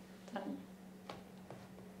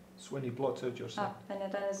 It's when he blots out your sin. wenn er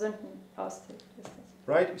deine Sünden austilgt, ist das.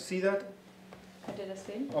 Right? You see that? Könnt ihr das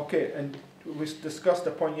sehen? Okay, and we discussed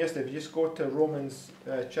the point yesterday. If you just go to Romans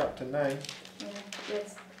chapter 9. Und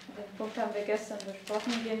jetzt, den Punkt haben wir gestern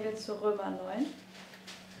besprochen, gehen wir zu Römer 9.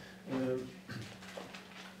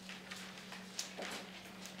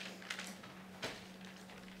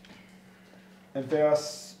 And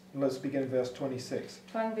let's begin verse 26.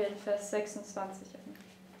 Fangen wir in Vers 26 an.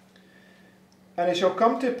 And it shall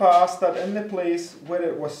come to pass that in the place where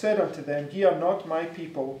it was said unto them, Ye are not my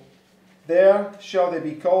people, there shall they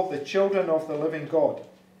be called the children of the living God.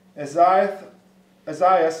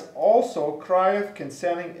 Isaiah also crieth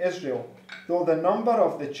concerning Israel, though the number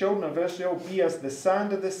of the children of Israel be as the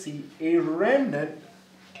sand of the sea, a remnant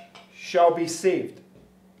shall be saved.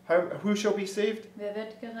 Who shall be saved? Wer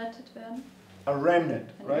wird gerettet werden? A remnant,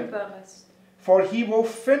 Ein right? Überrest. For he will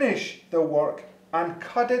finish the work and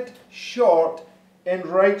cut it short in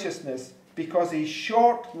righteousness, because a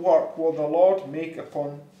short work will the Lord make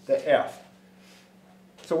upon the earth.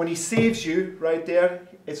 So when he saves you, right there,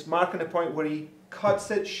 it's marking the point where he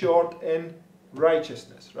cuts it short in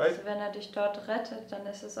righteousness, right? Also wenn dich dort rettet, dann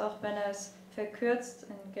ist es auch, wenn es verkürzt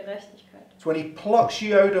in Gerechtigkeit. It's when he plucks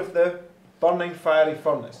you out of the burning fiery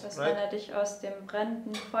furnace, Das right? wenn dich aus dem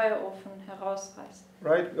brennenden Feuerofen herausreißt.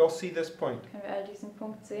 Right? We all see this point. Können wir all diesen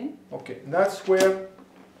Punkt sehen? Okay, and that's where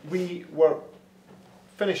we were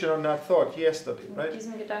finishing on that thought yesterday, Mit right?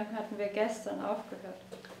 diesem Gedanken hatten wir gestern aufgehört.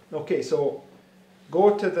 Okay, so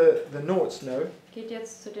go to the notes now, Geht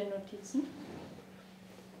jetzt zu den Notizen.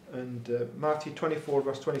 and Matthew 24,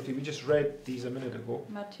 verse 23. We just read these a minute ago.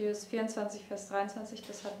 Matthäus 24, Vers 23,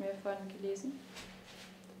 das hatten wir vorhin gelesen.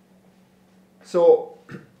 So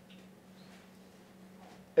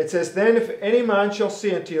it says, Then if any man shall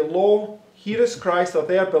say unto you, Lo, here is Christ, or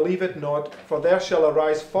there believe it not, for there shall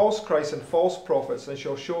arise false Christs and false prophets, and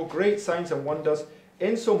shall show great signs and wonders,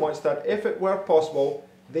 insomuch that if it were possible,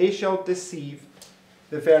 they shall deceive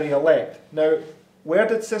the very elect. Now, where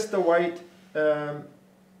did Sister White,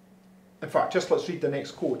 in fact, just let's read the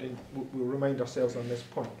next quote, and we'll remind ourselves on this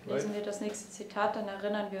point, right? Lesen wir das nächste Zitat, dann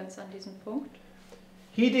erinnern wir uns an diesen Punkt.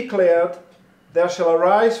 He declared, There shall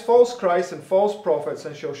arise false Christs and false prophets,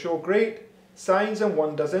 and shall show great signs and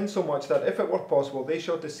wonders, insomuch that if it were possible, they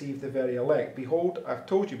shall deceive the very elect. Behold, I've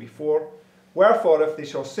told you before. Wherefore, if they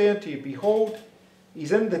shall say unto you, Behold,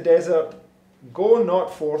 he's in the desert, go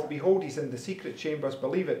not forth. Behold, he's in the secret chambers,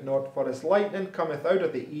 believe it not. For as lightning cometh out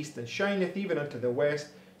of the east, and shineth even unto the west,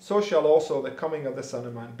 so shall also the coming of the Son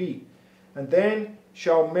of Man be. And then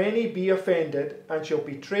shall many be offended, and shall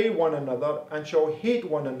betray one another, and shall hate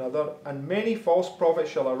one another, and many false prophets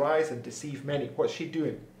shall arise and deceive many. What's she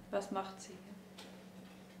doing? Was macht sie?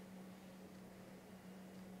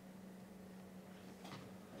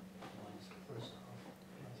 First half,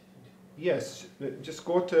 1924. Yes, just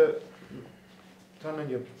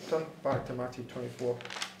turn back to Matthew 24.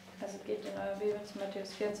 Also geht in eurer Bibel zu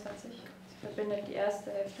Matthäus 24. Sie verbindet die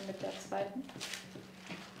erste Hälfte mit der zweiten.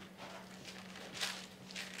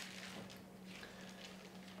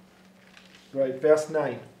 Right, verse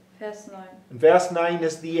 9. Vers 9. And verse 9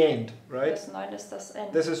 is the end, right? Vers 9 ist das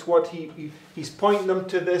Ende. This is what he's pointing them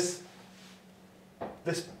to this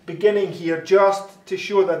beginning here, just to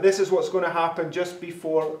show that this is what's going to happen just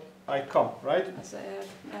before I come, right? Also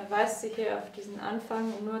er weist sie hier auf diesen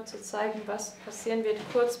Anfang, um nur zu zeigen, was passieren wird,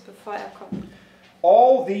 kurz bevor er kommt.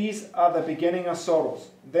 All these are the beginning of sorrows.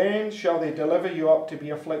 Then shall they deliver you up to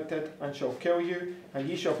be afflicted, and shall kill you, and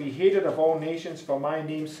ye shall be hated of all nations for my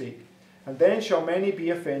name's sake. And then shall many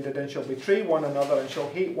be offended, and shall betray one another, and shall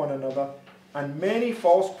hate one another, and many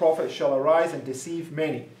false prophets shall arise and deceive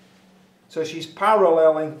many. So she's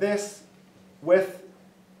paralleling this with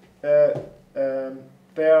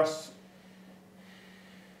verse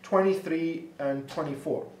 23 and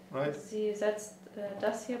 24, right? Sie setzt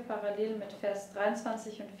das hier parallel mit Vers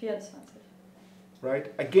 23 und 24.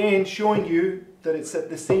 Right? Again, showing you that it's at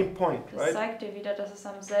the same point, Das right? zeigt dir wieder, dass es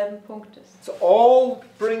am selben Punkt ist. It's all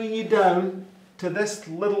bringing you down to this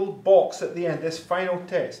little box at the end, this final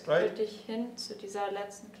test, right? Führt dich hin zu dieser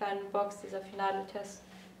letzten kleinen Box, dieser finale Test.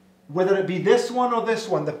 Whether it be this one or this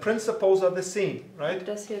one, the principles are the same, right? Ob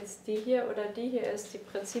das jetzt die hier oder die hier ist, die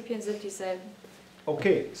Prinzipien sind dieselben.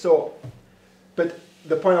 Okay, so, but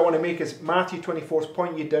the point I want to make is Matthew 24 is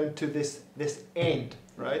pointing you down to this end,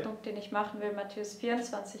 Der right? Punkt, den ich machen will, Matthäus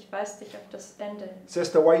 24, weist dich auf das Ende hin.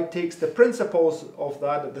 Sister White takes the principles of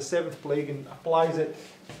that at the seventh plague and applies it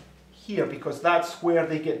here, because that's where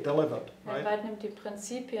they get delivered, Herr right? White nimmt die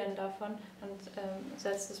Prinzipien davon und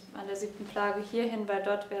setzt es an der 7. Plage hier hin, weil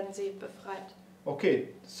dort werden sie befreit. Okay,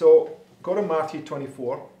 so go to Matthew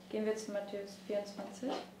 24 Gehen wir zu Matthäus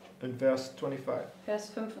 24, and verse 25. Vers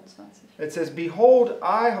 25. It says, Behold,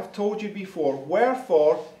 I have told you before,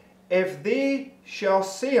 wherefore, if they shall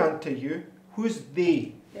say unto you, who's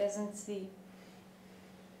they? Wer sind sie?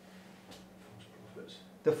 False prophets.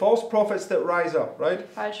 The false prophets that rise up, Die right?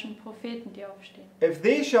 falschen Propheten, die aufstehen. If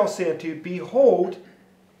they shall say unto you, Behold,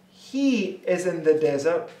 he is in the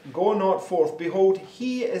desert, go not forth. Behold,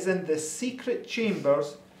 he is in the secret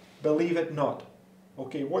chambers, believe it not.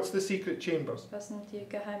 Okay, what's the secret chambers? Was sind die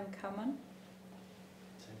geheimen Kammern?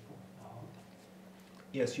 Temple, the heart.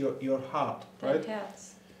 Yes, your heart, Dein right?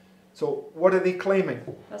 Herz. So what are they claiming?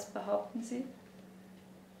 Was behaupten sie?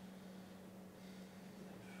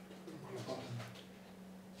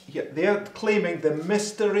 Yeah, they're claiming the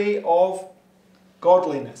mystery of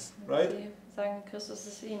godliness, right? Sie sagen, Christus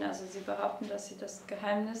ist ihnen. Also sie behaupten, dass sie das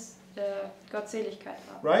Geheimnis der Gottseligkeit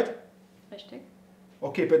haben. Right? Richtig?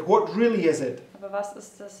 Okay, but what really is it? Aber was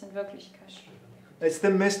ist das in Wirklichkeit? It's the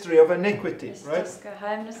mystery of iniquity, Es ist right? das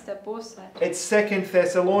Geheimnis der Bosheit. It's 2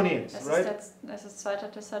 Thessalonians, right? Es ist 2.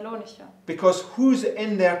 Thessalonicher. Because who's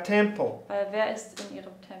in their temple? Weil wer ist in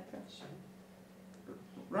ihrem Tempel?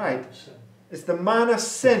 Right. It's the man of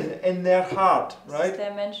sin in their heart, Es ist right?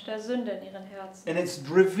 der Mensch der Sünde in ihren Herzen. And it's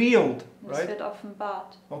revealed, Und es right? wird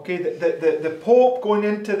offenbart. Okay, the Pope going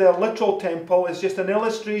into the literal temple is just an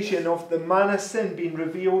illustration of the man of sin being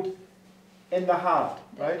revealed in the heart,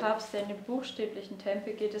 Der right? Papst, der in den buchstäblichen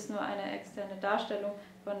Tempel geht, ist nur eine externe Darstellung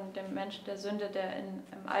von dem Menschen der Sünde, der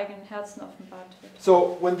im eigenen Herzen offenbart wird.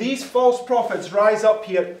 So when these false prophets rise up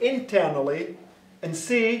here internally and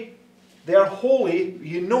say they're holy,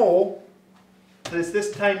 you know that it's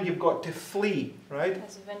this time you've got to flee, right?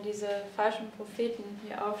 Also wenn diese falschen Propheten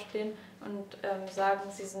hier aufstehen und sagen,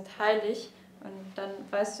 sie sind heilig, und dann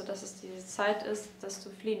weißt du, dass es diese Zeit ist, dass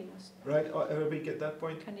du fliehen musst. Right? Everybody get that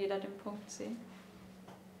point? Kann jeder den Punkt sehen?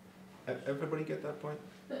 Everybody get that point?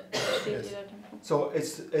 Versteht Yes. jeder den Punkt? So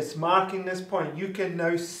it's marking this point. You can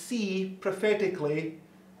now see prophetically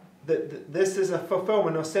that this is a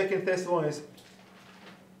fulfillment of 2 Thessalonians,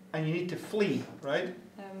 and you need to flee, right?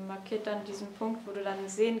 Markiert dann diesen Punkt, wo du dann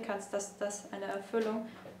sehen kannst, dass das eine Erfüllung,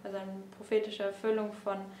 also eine prophetische Erfüllung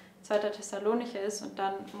von 2. Thessalonicher ist, und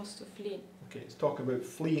dann musst du fliehen. Okay, it's talking about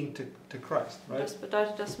fleeing to Christ, Und right? das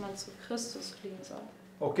bedeutet, dass man zu Christus fliehen soll.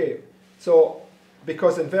 Okay, so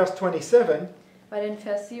because in verse 27 Bei den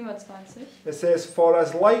Vers 27, it says, "For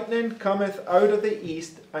as lightning cometh out of the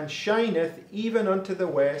east and shineth even unto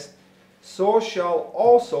the west, so shall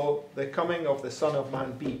also the coming of the Son of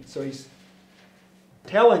Man be." So he's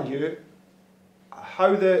telling you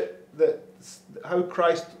how how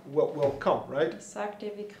Christ will come, right? das sagt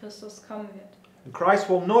dir, wie Christus kommen wird. And Christ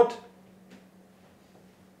will not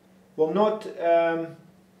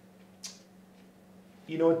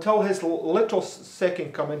until his literal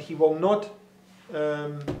second coming, he will not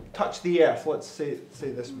touch the earth. Let's say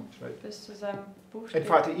this much, right? Bis zu seinem In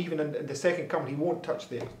fact, Buchstaben. even in the second coming, he won't touch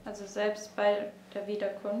the earth. Also selbst bei der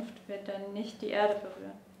Wiederkunft wird er nicht die Erde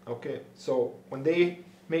berühren. Okay, so when they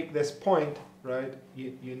make this point, right,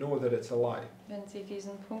 you know that it's a lie. Wenn sie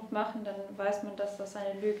diesen Punkt machen, dann weiß man, dass das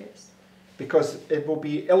eine Lüge ist. Because it will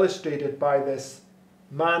be illustrated by this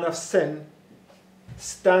man of sin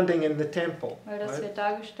standing in the temple. Weil das Right? wird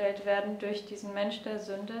dargestellt werden durch diesen Mensch der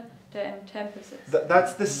Sünde, der im Tempel sitzt.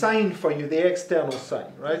 That's the sign for you, the external sign,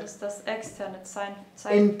 right? Das ist das externe Zeichen.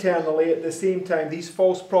 Internally, at the same time, these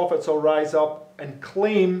false prophets will rise up and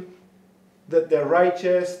claim that they're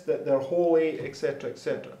righteous, that they're holy, etc.,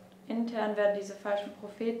 etc. Intern werden diese falschen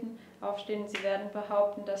Propheten aufstehen, sie werden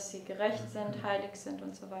behaupten, dass sie gerecht sind, heilig sind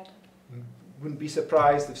und so weiter. Wouldn't be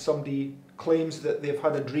surprised if somebody claims that they've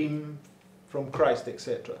had a dream from Christ,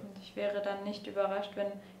 etc. Und ich wäre dann nicht überrascht, wenn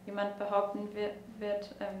jemand behaupten wird,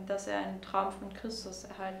 dass er einen Traum von Christus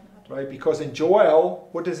erhalten hat. Right? Because in Joel,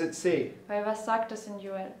 what does it say? Weil was sagt es in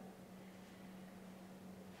Joel?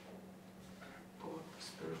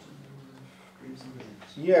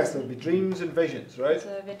 Yes, there'll be dreams and visions, right? Also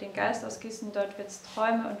er wird den Geist ausgießen, dort wird es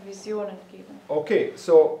Träume und Visionen geben. Okay,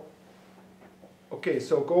 so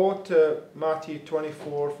go to Matthew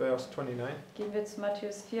 24, verse 29. Gehen wir zu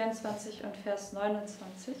Matthäus 24 und Vers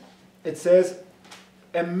 29. It says,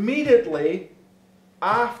 immediately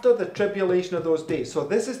after the tribulation of those days. So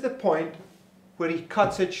this is the point where he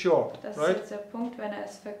cuts it short, Das ist right? jetzt der Punkt, wenn er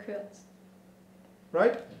es verkürzt.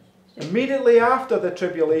 Right? Immediately after the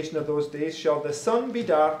tribulation of those days shall the sun be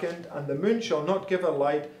darkened, and the moon shall not give a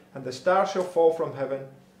light, and the stars shall fall from heaven,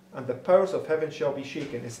 and the powers of heaven shall be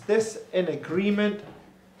shaken. Is this in agreement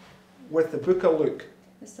with the book of Luke?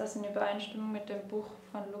 Ist das in Übereinstimmung mit dem Buch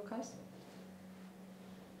von Lukas?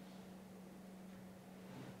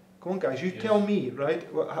 Come on, guys, you Yes. tell me, right?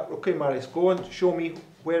 Okay, Marius, go and show me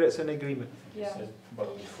where it's in agreement. Ja.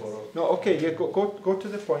 But before No, okay, yeah, go to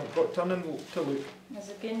the point. Turn in to Luke.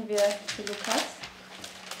 Also gehen wir zu Lukas.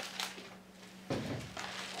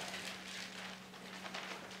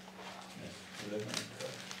 yes, 11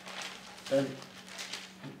 And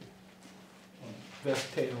verse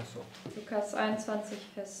 10 also. Lukas 21,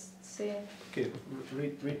 Vers 10. Okay,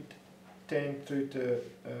 read 10 through to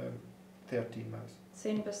 13, Marius.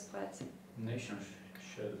 10 bis 13. Nation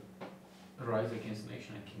shall rise against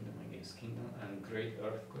nation and kingdom against kingdom, and great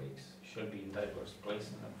earthquakes shall be in diverse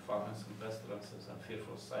places, and famines and pestilences and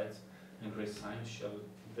fearful sights, and great signs shall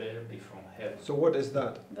there be from heaven. So what is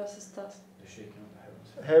that? Was ist das? The shaking of the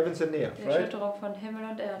heavens. Heavens and the earth, Die right? Erschütterung von Himmel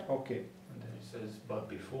und Erde. Okay. And then it says, but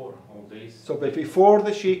before all these, So but before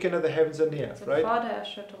the shaking of the heavens and the earth, Also right? vor der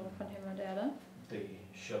Erschütterung von Himmel und Erde they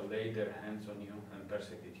shall lay their hands on you and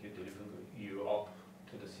persecute you, delivering you up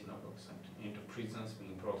to the synagogues and into prisons,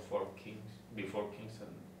 being brought before kings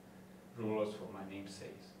and rulers for my name's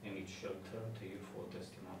sake, and it shall turn to you for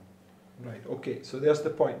testimony. Right, okay, so there's the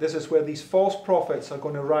point. This is where these false prophets are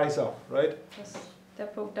going to rise up, right? Das ist der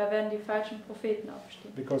Punkt, da werden die falschen Propheten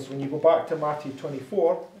aufstehen. Because when you go back to Matthew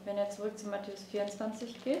 24 Wenn er zurück zu Matthäus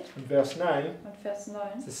 24 geht and verse 9, und Vers 9,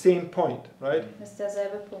 it's the same point, right? ist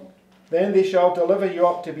derselbe Punkt. Then they shall deliver you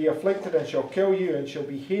up to be afflicted and shall kill you and shall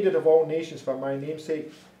be hated of all nations for my name's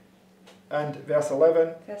sake. And verse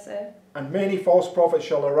 11, Vers 11. and many false prophets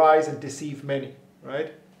shall arise and deceive many,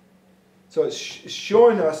 right? So it's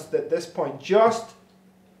showing us that this point, just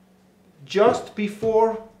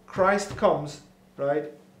before Christ comes, right,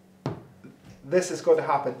 this is going to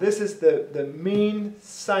happen. This is the main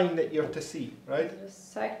sign that you're to see, right? Also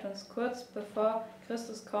das zeigt uns kurz bevor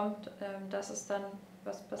Christus kommt, dass es dann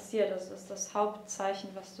was passiert. Das ist das Hauptzeichen,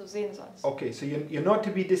 was du sehen sollst. Okay, so you're not to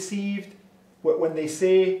be deceived when they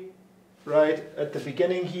say, right, at the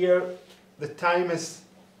beginning here, the time is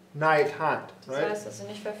nigh at hand, Du right? sollst also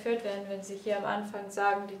nicht verführt werden, wenn sie hier am Anfang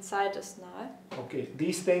sagen, die Zeit ist nahe. Okay,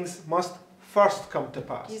 these things must first come to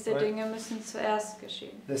pass, Diese right? Dinge müssen zuerst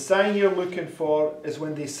geschehen. The sign you're looking for is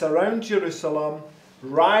when they surround Jerusalem,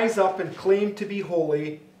 rise up and claim to be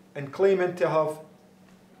holy, and claiming to have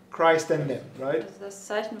Christ in them, right? Also das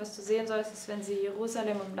Zeichen, was du sehen sollst, ist, wenn sie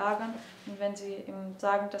Jerusalem umlagern und wenn sie ihm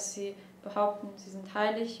sagen, dass sie behaupten, sie sind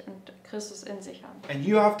heilig und Christus in sich haben. And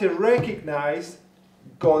you have to recognize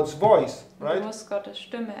God's voice, Und du right? musst Gottes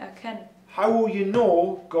Stimme erkennen. How will you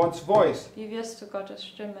know God's voice? Wie wirst du Gottes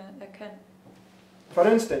Stimme erkennen? For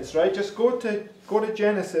instance, right, just go to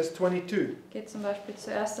Genesis 22. Geht zum Beispiel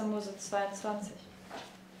zu 1. Mose 22.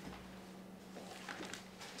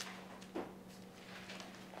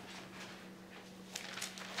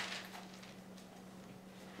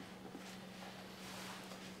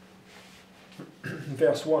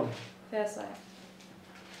 Verse 1. Vers 1.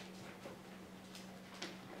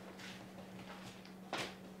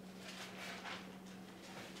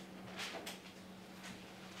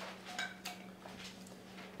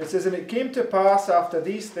 It says, and it came to pass after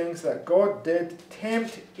these things that God did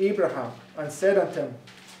tempt Abraham, and said unto him,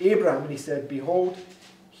 Abraham, and he said, Behold,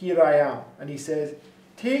 here I am. And he said,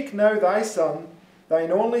 Take now thy son,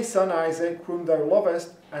 thine only son Isaac, whom thou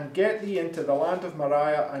lovest, and get thee into the land of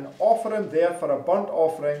Moriah, and offer him there for a burnt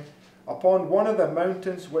offering upon one of the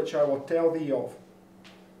mountains which I will tell thee of.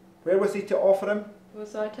 Where was he to offer him? Wo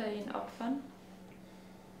sollte ihn opfern?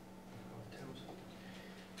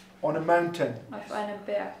 On a mountain, Auf einem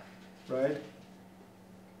Berg. right?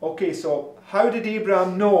 Okay, so how did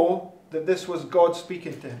Abraham know that this was God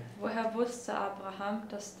speaking to him? Woher wusste Abraham,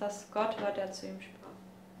 dass das Gott war, der zu ihm sprach?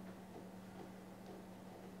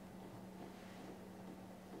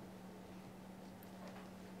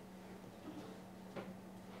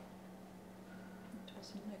 It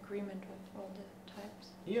was an agreement with all the types.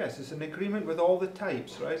 Yes, it's an agreement with all the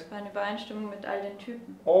types, right? Es war eine Übereinstimmung mit all den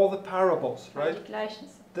Typen, All the parables, all right? die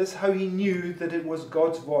Gleichnisse. This is how he knew that it was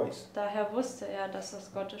God's voice. Daher wusste er, dass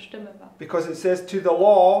das Gottes Stimme war. Because it says, to the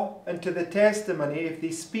law and to the testimony, if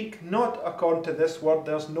they speak not according to this word,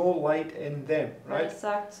 there's no light in them, Weil right? es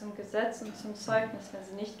sagt, zum Gesetz und zum Zeugnis, wenn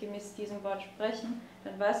sie nicht gemäß diesem Wort sprechen,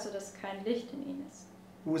 dann weißt du, dass kein Licht in ihnen ist.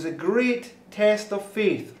 It was a great test of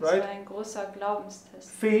faith, Es right? war ein großer Glaubenstest.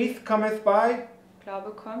 Faith cometh by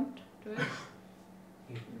Glaube kommt durch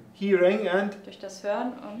hearing, and das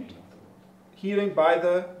Hören und hearing by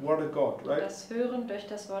the word of God, right? das Hören durch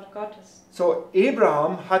das Wort Gottes. So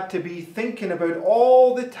Abraham had to be thinking about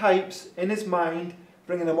all the types in his mind,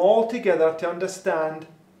 bringing them all together to understand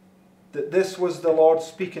that this was the Lord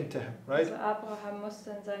speaking to him, right? Also Abraham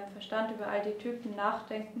musste in seinem Verstand über all die Typen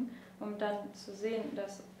nachdenken, um dann zu sehen,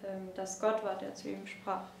 dass das Gott war, der zu ihm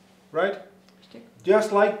sprach. Right? Richtig?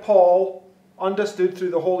 Just like Paul understood through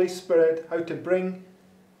the Holy Spirit how to bring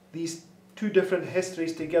these two different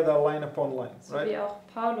histories together line upon line, So right? wie auch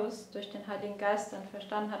Paulus durch den Heiligen Geist dann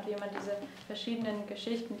verstanden hat, wie man diese verschiedenen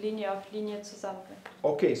Geschichten Linie auf Linie zusammenbringt.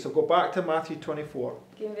 Okay, so go back to Matthew 24,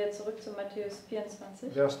 Gehen wir zurück zu Matthäus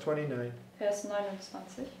 24, verse 29. Vers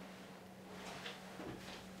 29.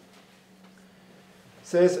 It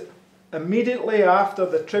says, immediately after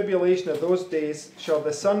the tribulation of those days shall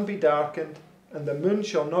the sun be darkened, and the moon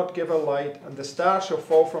shall not give a light, and the stars shall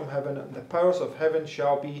fall from heaven, and the powers of heaven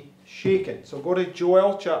shall be shaken. So go to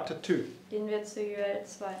Joel chapter 2, Gehen wir zu Joel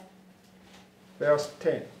 2, verse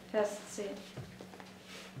 10. Vers 10.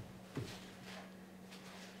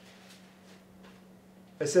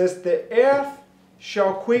 It says, the earth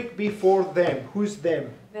shall quake before them. Who's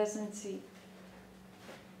them? Wer sind sie?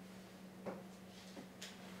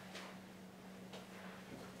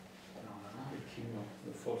 The king of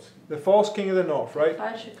The false king of the north, der right?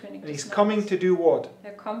 falsche König And he's des coming to Nordens. do what?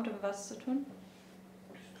 Er kommt, um was zu tun?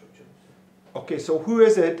 Okay, so who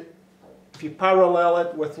is it? If you parallel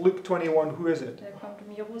it with Luke 21, who is it? Er kommt,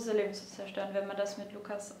 um Jerusalem zu zerstören. Wenn man das mit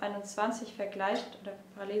Lukas 21 vergleicht oder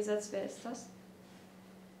parallel setzt, wer ist das?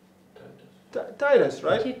 Titus,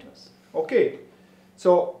 right? Titus. Okay,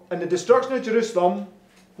 so, and the destruction of Jerusalem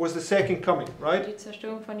was the second coming, right? Die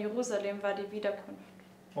Zerstörung von Jerusalem war die Wiederkunft.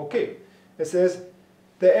 Okay, it says,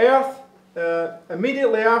 the earth,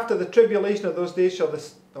 immediately after the tribulation of those days shall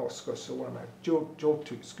this, oh, so what am I? Job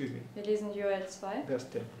 2, excuse me, Wir lesen Joel 2, verse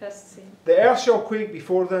 10. Vers 10. The earth shall quake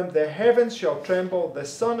before them, the heavens shall tremble, the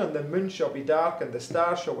sun and the moon shall be dark, and the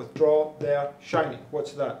stars shall withdraw their shining.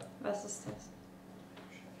 What's that? Was ist das?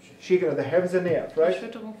 Shaking of the heavens and the earth, Die right?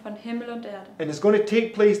 Erschütterung von Himmel und Erde. And it's going to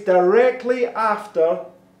take place directly after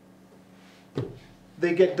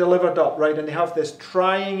they get delivered up, right? And they have this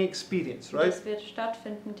trying experience, right? Das wird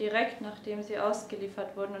stattfinden direkt nachdem sie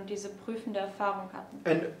ausgeliefert wurden und diese prüfende Erfahrung hatten.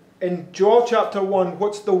 And in Joel chapter 1,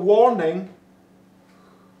 what's the warning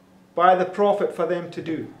by the prophet for them to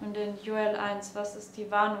do? Und in Joel 1, was ist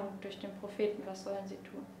die Warnung durch den Propheten? Was sollen sie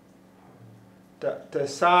tun? To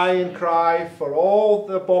sigh and cry for all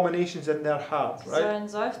the abominations in their heart, Sie right? sollen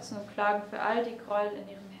seufzen und klagen für all die Gräuel in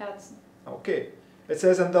ihrem Herzen. Okay. It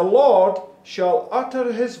says, and the Lord shall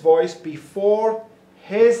utter his voice before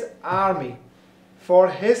his army, for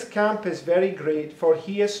his camp is very great, for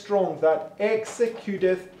he is strong that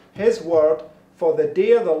executeth his word, for the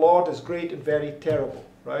day of the Lord is great and very terrible,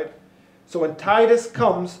 right? So when Titus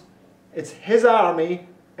comes, it's his army,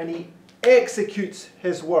 and he executes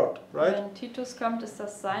his word, right? Wenn Titus kommt, ist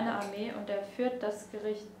das seine Armee und er führt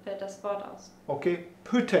das Wort aus. Okay,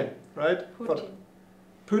 Putin, right? Putin.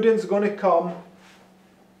 Putin's going to come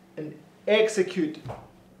and execute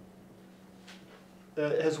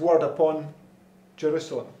his word upon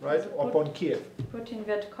Jerusalem, right? Upon Kiev. Putin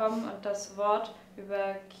wird kommen und das Wort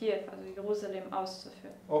über Kiew, also Jerusalem,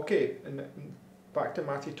 auszuführen. Okay, and back to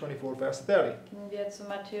Matthew 24, verse 30. Gehen wir zu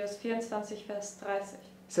Matthäus 24, Vers 30.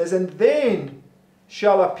 It says, and then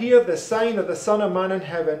shall appear the sign of the Son of Man in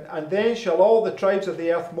heaven, and then shall all the tribes of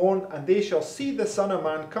the earth mourn, and they shall see the Son of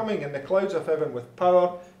Man coming in the clouds of heaven with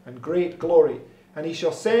power and great glory. And he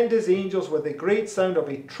shall send his angels with a great sound of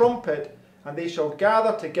a trumpet, and they shall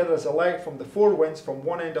gather together his elect from the four winds, from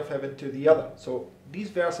one end of heaven to the other. So these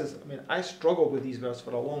verses, I mean, I struggled with these verses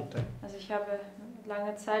for a long time. Also ich habe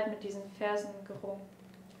lange Zeit mit diesen Versen gerungen.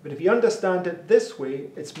 But if you understand it this way,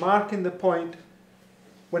 it's marking the point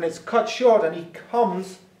when it's cut short and he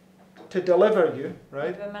comes to deliver you,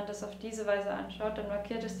 right? Wenn man das auf diese Weise anschaut, dann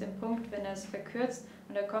markiert es den Punkt, wenn er es verkürzt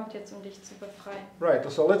und er kommt jetzt, um dich zu befreien. Right,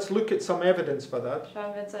 so let's look at some evidence for that.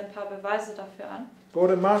 Schauen wir uns ein paar Beweise dafür an. Go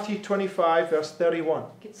to Matthew 25, verse 31.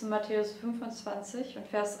 Geht zu Matthäus 25 und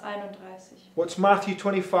Vers 31. What's Matthew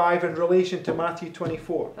 25 in relation to Matthew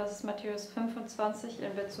 24? Was ist Matthäus 25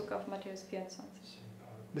 in Bezug auf Matthäus 24?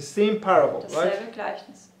 The same parable, right? Dasselbe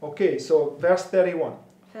Gleichnis. Okay, so verse 31.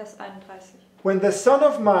 Vers 31. When the Son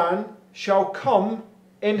of Man shall come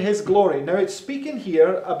in his glory. Now it's speaking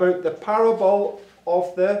here about the parable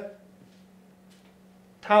of the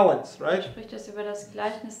talents, right? Spricht es über das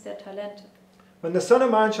Gleichnis der Talente. When the Son of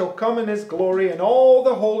Man shall come in his glory, and all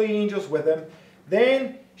the holy angels with him,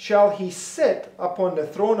 then shall he sit upon the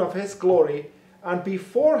throne of his glory, and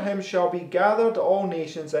before him shall be gathered all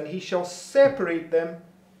nations, and he shall separate them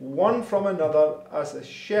one from another, as a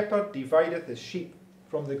shepherd divideth his sheep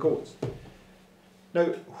from the goats. Now,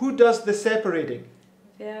 who does the separating?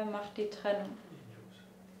 Wer macht die Trennung?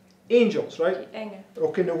 Angels, right? Die Engel.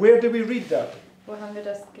 Okay, now where do we read that? Wo haben wir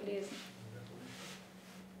das gelesen?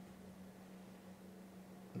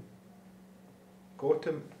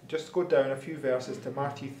 Just go down a few verses to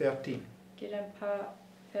Matthew 13 Geht ein paar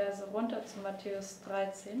Verse runter zu Matthäus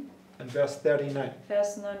 13, and verse 39.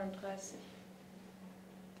 Vers 39.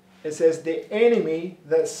 It says, the enemy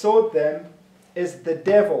that sowed them is the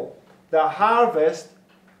devil. The harvest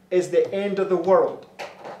is the end of the world.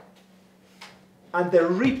 And the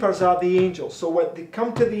reapers are the angels. So when they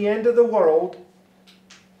come to the end of the world,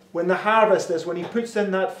 when the harvest is, when he puts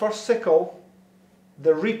in that first sickle,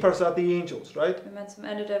 the reapers are the angels, right? Wenn man zum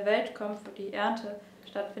Ende der Welt kommt, wo die Ernte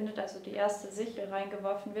stattfindet, also die erste Sichel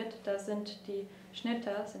reingeworfen wird, da sind die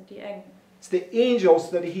Schnitter, sind die Engel. It's the angels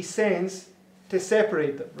that he sends to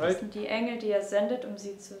separate them, Das right? sind die Engel, die er sendet, um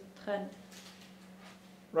sie zu trennen.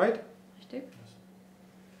 Right? Richtig?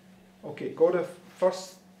 Okay, go to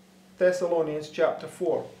 1 Thessalonians chapter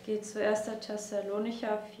 4 Geht zu 1.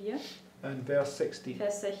 Thessalonicher 4, and verse 16.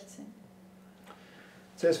 Vers 16.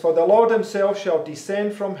 It says, for the Lord himself shall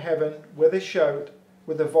descend from heaven with a shout,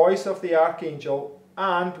 with the voice of the archangel,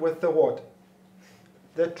 and with the what?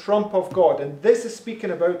 The trump of God. And this is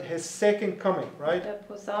speaking about his second coming, right? Der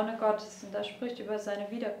Posaune Gottes, und das spricht über seine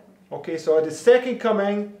Wiederkunft. Okay, so at his second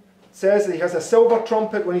coming, says that he has a silver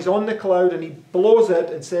trumpet when he's on the cloud and he blows it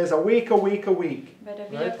and says, awake, awake, awake. Bei der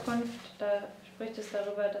Right? Wiederkunft, da spricht es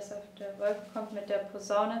darüber, dass er auf der Wolke kommt mit der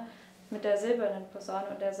Posaune, mit der silbernen Posaune,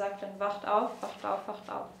 und er sagt dann, wacht auf, wacht auf, wacht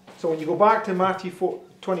auf. So when you go back to Matthew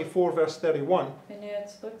 24, verse 31, Wenn ihr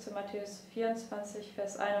jetzt zurück zu Matthäus 24,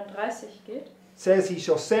 Vers 31 geht, says he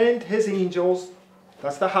shall send his angels,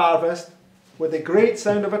 that's the harvest, with a great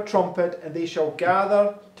sound of a trumpet, and they shall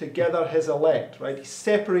gather together his elect, right? He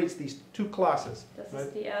separates these two classes, das right?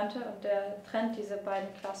 ist die Ernte, und der trennt diese beiden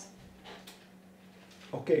Klassen.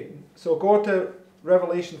 Okay, so go to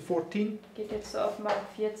Revelation 14. Geht jetzt zur Offenbarung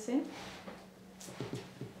 14.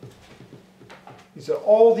 These are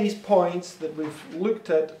all these points that we've looked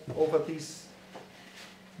at over these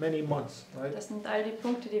many months, right? Das sind all die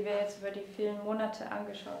Punkte, die wir jetzt über die vielen Monate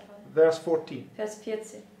angeschaut haben. Verse 14. Vers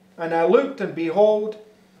 14. And I looked, and behold,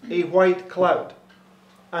 a white cloud.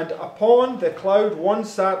 And upon the cloud one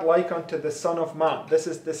sat like unto the Son of Man. This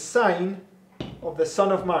is the sign of the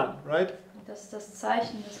Son of Man, right? Das ist das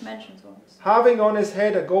Zeichen des Menschensohnes. Having on his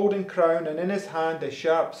head a golden crown, and in his hand a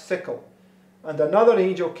sharp sickle. And another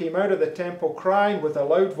angel came out of the temple, crying with a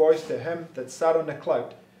loud voice to him that sat on the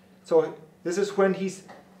cloud. So this is when he's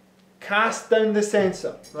cast down the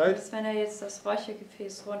censer, right? Das ist, wenn er jetzt das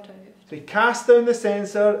Räuchergefäß runterwirft. So he casts down the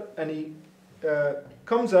censer, and he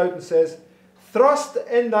comes out and says, thrust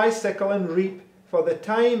in thy sickle and reap, for the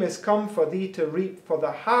time is come for thee to reap, for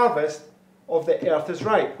the harvest of the earth is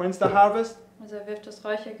ripe. When's the harvest? Also er wirft das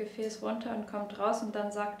Räuchergefäß runter und kommt raus, und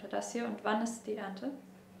dann sagt er das hier, und wann ist die Ernte?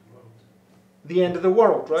 The end of the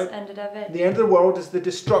world, right? Das Ende der Welt. The end of the world is the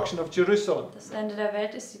destruction of Jerusalem. Das Ende der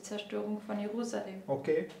Welt ist die Zerstörung von Jerusalem.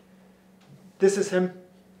 Okay? This is him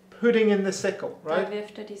putting in the sickle, Da right?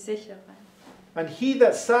 wirft er die Sichel rein. And he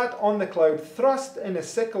that sat on the cloud thrust in a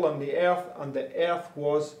sickle on the earth, and the earth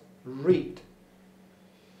was reaped.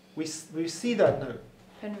 We see that now.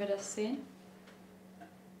 Können wir das sehen?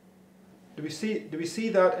 Do we see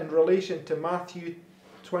that in relation to Matthew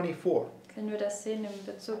 24? Können wir das sehen in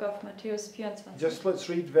Bezug auf Matthäus 24? Just let's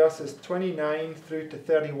read verses 29 through to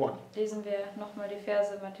 31. Lesen wir nochmal die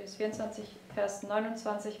Verse Matthäus 24, Vers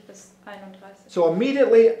 29 bis 31. So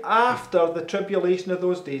immediately after the tribulation of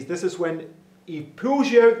those days, this is when he pulls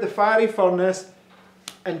you out the fiery furnace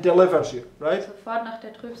and delivers you, right? Sofort nach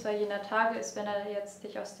der Trübsal jener Tage ist, wenn er jetzt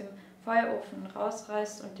dich aus dem Feuerofen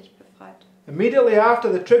rausreißt und dich befreit. Immediately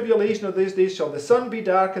after the tribulation of those days shall the sun be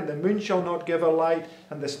darkened, the moon shall not give her light,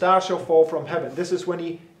 and the stars shall fall from heaven. This is when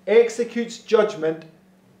he executes judgment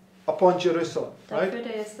upon Jerusalem, Dann right? führt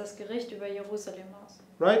er jetzt das Gericht über Jerusalem aus.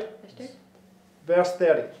 Right? Richtig? Verse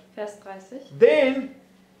 30. Vers 30. Then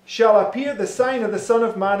shall appear the sign of the Son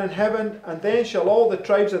of Man in heaven, and then shall all the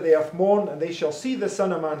tribes of the earth mourn, and they shall see the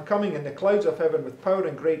Son of Man coming in the clouds of heaven with power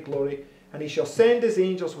and great glory. And he shall send his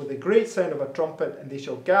angels with a great sound of a trumpet, and they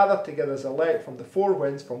shall gather together his elect from the four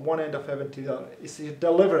winds, from one end of heaven to the other. It's his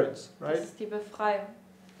deliverance, Das right? ist die Befreiung.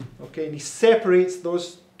 Okay, and he separates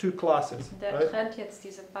those two classes, Und er right? trennt jetzt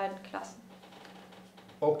diese beiden Klassen.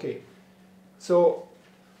 Okay, so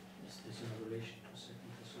Is this in relation to 2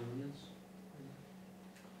 Thessalonians?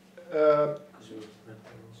 uh, Because you read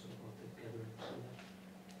there also about the gathering. So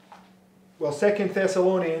well, 2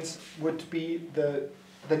 Thessalonians would be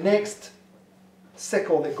the next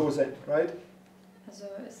sickle that goes in, right? Also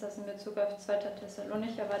ist das in Bezug auf 2.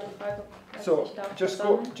 Thessalonicher, war die Frage, was So sich da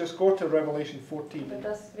just go to Revelation 14 Und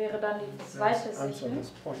das wäre dann die and zweite answer Sichel. this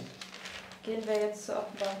point. Gehen wir jetzt zur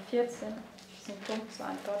Offenbarung 14, diesen Punkt zu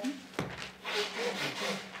antworten.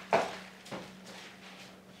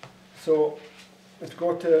 So let's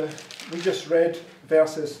go to, we just read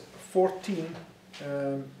verses 14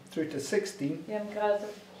 through to 16, Wir haben gerade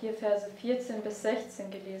hier Verse 14 bis 16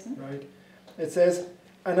 gelesen. right? It says,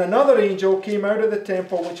 and another angel came out of the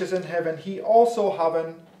temple which is in heaven, he also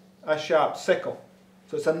having a sharp sickle.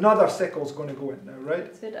 So it's another sickle's going to go in now, right?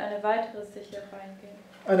 Es wird eine weitere Sichel reingehen.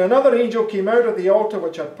 And another angel came out of the altar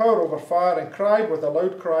which had power over fire, and cried with a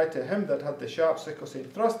loud cry to him that had the sharp sickle, saying,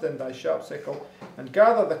 thrust in thy sharp sickle, and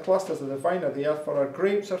gather the clusters of the vine of the earth, for our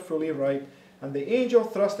grapes are fully ripe. And the angel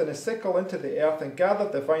thrust in his sickle into the earth, and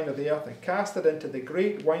gathered the vine of the earth, and cast it into the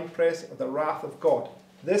great winepress of the wrath of God.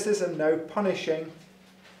 This is him now punishing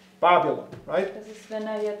Babylon, right? Das ist, wenn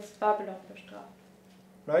er jetzt Babylon bestraft.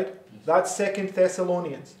 Right? That's 2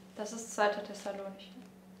 Thessalonians, Das ist 2. Thessalonicher.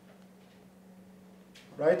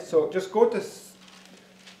 right? So just go to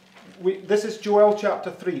this is Joel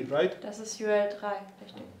chapter 3, right? Das ist Joel 3,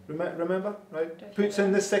 richtig. Remember, right? Puts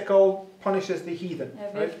in the sickle, punishes the heathen,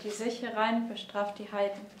 Er right? wirft die Siche rein, bestraft die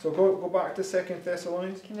Heiden. So go back to 2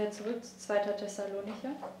 Thessalonians. Gehen wir zurück zu 2.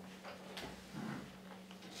 Thessalonicher.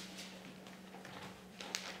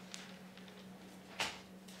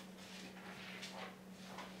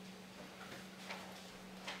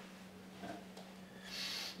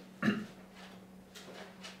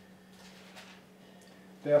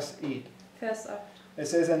 Verse 8. Vers 8. It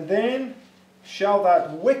says, and then shall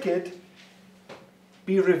that wicked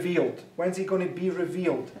be revealed. When's he going to be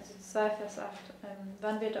revealed? Also 2 Vers 8.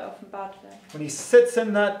 Wann wird er offenbart werden? When he sits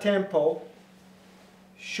in that temple,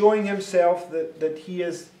 showing himself that he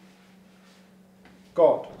is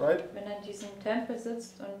God, right? Wenn er in diesem Tempel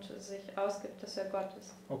sitzt und sich ausgibt, dass er Gott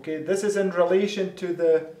ist. Okay, this is in relation to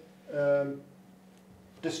the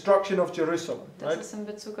destruction of Jerusalem, Das right? ist in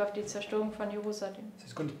Bezug auf die Zerstörung von Jerusalem. So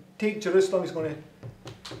he's going to take Jerusalem, he's going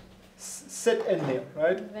to sit in there,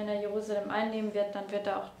 right? Und wenn er Jerusalem einnehmen wird, dann wird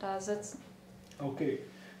er auch da sitzen. Okay,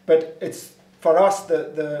 but it's for us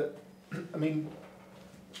I mean,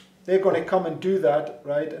 they're going to come and do that,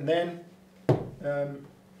 right? And then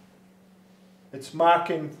it's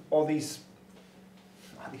marking all these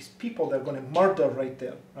people they're going to murder right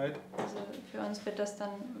there, right? Also für uns wird das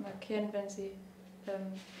dann markieren, wenn sie,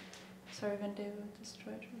 when they will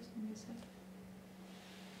destroy Jerusalem, he said.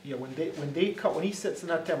 Yeah, when he sits in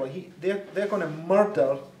that temple, they're going to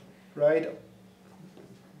murder, right?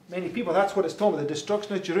 Many people. That's what it's talking about. The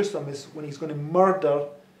destruction of Jerusalem is when he's going to murder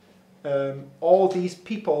all these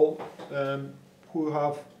people who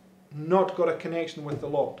have not got a connection with the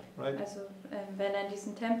Lord, right? Also wenn er in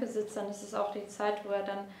diesem Tempel sitzt, dann ist es auch die Zeit, wo er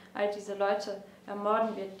dann all diese Leute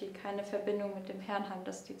ermorden wird, die keine Verbindung mit dem Herrn haben.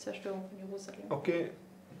 Das ist die Zerstörung von Jerusalem. Okay,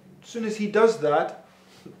 as soon as he does that,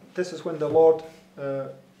 this is when the Lord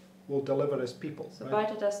will deliver his people. Sobald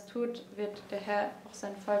er das tut, wird der Herr auch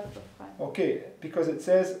sein Volk befreien. Okay, because it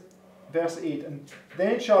says, verse 8, and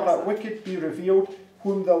then shall that wicked be revealed,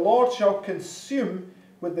 whom the Lord shall consume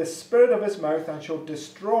with the spirit of his mouth, and shall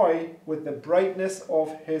destroy with the brightness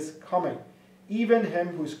of his coming, even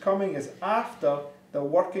him whose coming is after the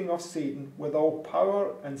working of Satan, with all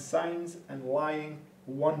power and signs and lying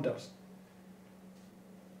wonders.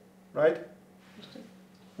 Right? Richtig.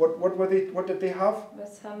 What did they have?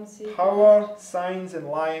 Was haben sie? Power, signs, and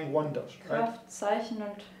lying wonders. Right? Kraft, Zeichen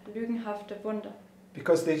und lügenhafte Wunder.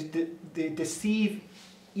 Because they deceive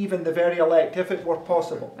even the very elect, if it were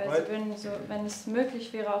possible. Weil Right? sie würden so, wenn es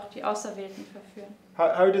möglich wäre, auch die Auserwählten verführen.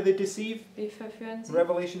 How do they deceive? Wie verführen sie?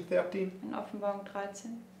 Revelation 13. In Offenbarung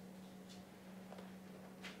 13.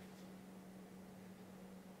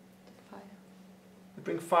 Feuer. They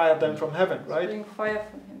bring fire down from heaven, Sie right? bringen Feuer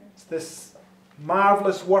vom Himmel. It's this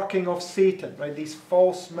marvelous working of Satan, right? These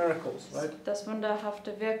false miracles, right? Das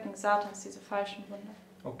wunderhafte Wirken Satans, diese falschen Wunder.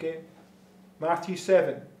 Okay. Matthew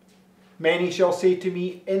 7. Many shall say to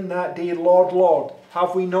me in that day, Lord, Lord,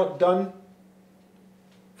 have we not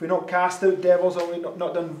cast out devils, have we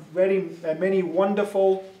not done very many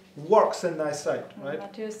wonderful works in thy sight, In right?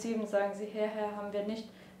 Matthäus 7 sagen sie, Herr, Herr, haben wir nicht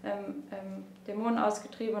Dämonen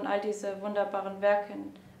ausgetrieben und all diese wunderbaren Werke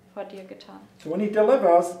vor dir getan. So when he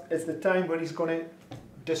delivers, it's the time when he's going to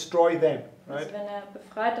destroy them, right? Also wenn er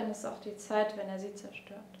befreit, dann ist auch die Zeit, wenn er sie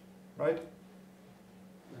zerstört. Right?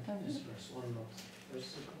 This verse 1, not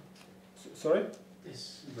verse 2. Sorry?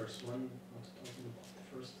 Is verse 1 not talking about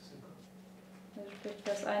the first sickle? Also spricht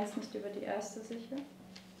Vers 1 nicht über die erste Sichel.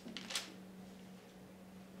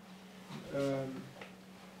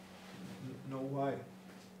 No, why?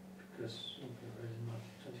 Because in Mark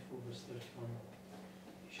 24 verse 31,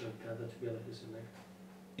 he shall gather together his elect.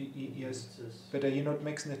 Yes. It says, But are you not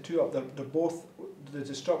mixing the two up? They're both, the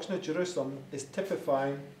destruction of Jerusalem is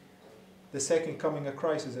typifying the second coming of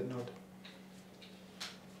Christ, is it not?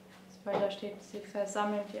 Weil da steht, sie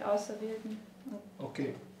versammeln die Auserwählten.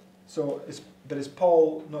 Okay. So, but is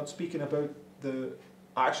Paul not speaking about the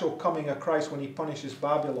actual coming of Christ when he punishes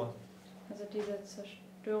Babylon? Also diese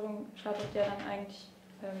Zerstörung startet ja dann eigentlich,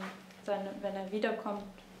 wenn er wiederkommt,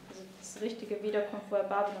 also das richtige Wiederkommt, wo er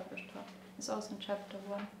Babylon bestraft. Das ist auch so in Chapter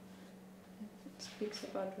 1. It speaks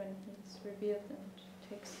about when he's revealed and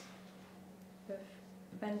takes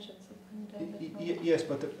vengeance upon them. Yes,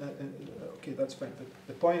 but okay, that's fine. But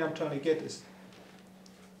the point I'm trying to get is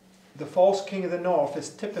the false king of the north is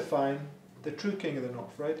typifying the true king of the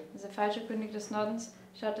north, right? Dieser falsche König des Nordens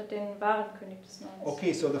startet den wahren König des Nordens.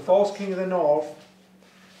 Okay, so the false king of the north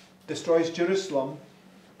destroys Jerusalem.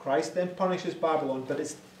 Christ then punishes Babylon, but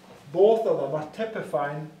it's both of them are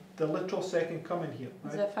typifying the literal second coming here,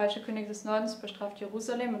 Also right? der falsche König des Nordens bestraft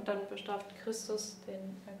Jerusalem und dann bestraft Christus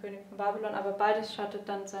den König von Babylon, aber beides schattet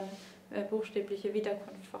dann seine buchstäbliche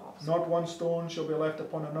Wiederkunft voraus. Not one stone shall be left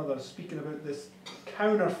upon another, speaking about this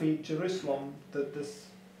counterfeit Jerusalem that this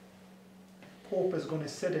Pope is going to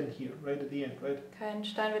sit in here, right at the end, right? Kein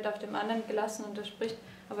Stein wird auf dem anderen gelassen und er spricht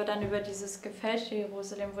aber dann über dieses gefälschte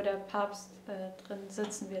Jerusalem, wo der Papst drin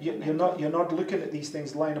sitzen wird. am Ende. You're not looking at these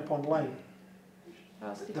things line upon line.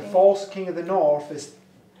 Schaust die The Dinge. false king of the north is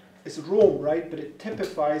Rome, right? But it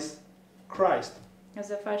typifies Christ.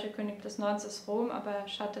 Also der falsche König des Nordens ist Rom, aber er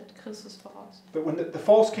schattet Christus voraus. But when the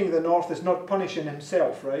false king of the north is not punishing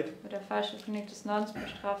himself, right? Aber der falsche König des Nordens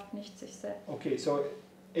bestraft nicht sich selbst. Okay, so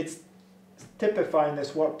it's typifying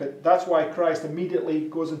this work, but that's why Christ immediately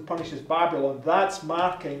goes and punishes Babylon. That's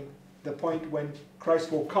marking the point when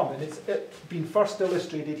Christ will come, and it's been first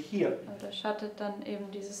illustrated here. Also er schattet dann eben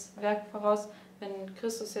dieses Werk voraus, wenn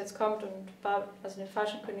Christus jetzt kommt und also den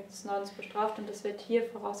falschen König des Nordens bestraft, und das wird hier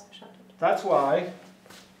vorausgeschattet. That's why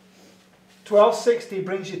 1260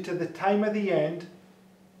 brings you to the time of the end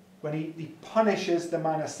when he punishes the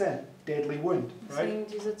man of sin, deadly wound, right? Deswegen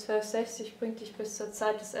diese 1260 bringt dich bis zur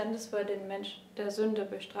Zeit des Endes, wo er den Mensch der Sünde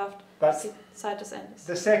bestraft. That's Das ist die Zeit des Endes.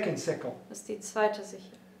 the second sickle. Das ist die zweite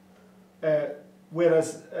Sichel.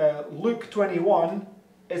 Whereas Luke 21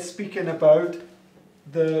 is speaking about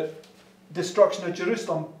the destruction of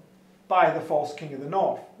Jerusalem by the false king of the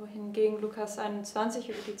north. Wohingegen Lukas 21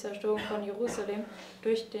 über die Zerstörung von Jerusalem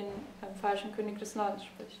durch den falschen König des Nordens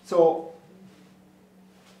spricht. So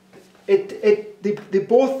they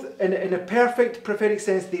both, in a perfect prophetic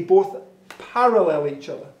sense, they both parallel each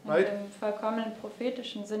other, right? Und im vollkommenen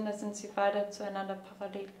prophetischen Sinne sind sie beide zueinander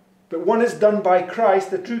parallel. But one is done by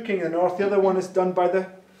Christ, the true king of the north, the other one is done by the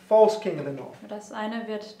false king of the north. Das eine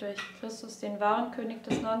wird durch Christus, den wahren König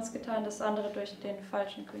des Nordens, getan, das andere durch den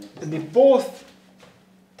falschen König des And they Nordens. both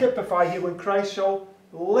typify here when Christ shall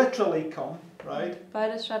literally come, right?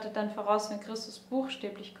 Beides schattet dann voraus, wenn Christus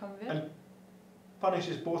buchstäblich kommen wird. And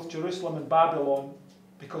punishes both Jerusalem and Babylon,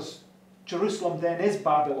 because Jerusalem then is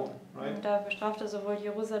Babylon, right? Und da bestraft er sowohl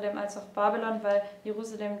Jerusalem als auch Babylon, weil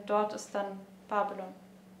Jerusalem dort ist dann Babylon.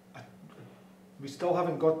 We still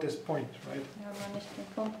haven't got this point, right? Wir haben noch nicht den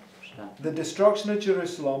Punkt verstanden. The destruction of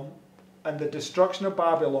Jerusalem and the destruction of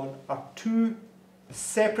Babylon are two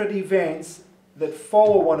separate events that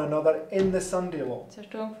follow one another in the Sunday law. Die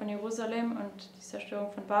Zerstörung von Jerusalem und die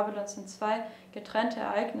Zerstörung von Babylon sind zwei getrennte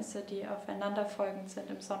Ereignisse, die aufeinander folgend sind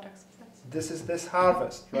im Sonntagsgesetz. This is this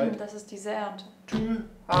harvest, right? Das ist diese Ernte. Two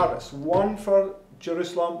harvests, one for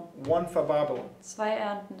Jerusalem, one for Babylon. Zwei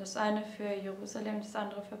Ernten, das eine für Jerusalem, das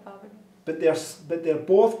andere für Babylon. But they're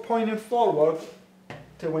both pointing forward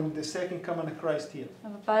to when the second coming of Christ here.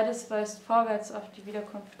 Aber beides weist vorwärts auf die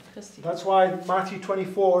Wiederkunft Christi. That's why Matthew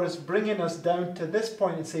 24 is bringing us down to this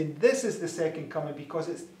point and saying this is the second coming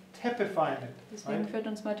because it's typifying it. Deswegen Right? führt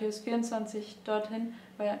uns Matthäus 24 dorthin,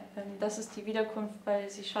 weil das ist die Wiederkunft, weil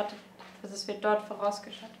sie schattet, also es wird dort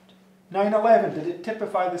vorausgeschattet. 9/11, did it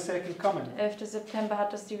typify the second coming? Der 11. September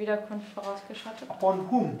hat das die Wiederkunft vorausgeschattet. Upon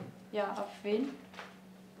whom? Ja, auf wen?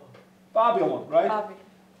 Babylon, right? Babylon.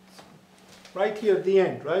 Right here at the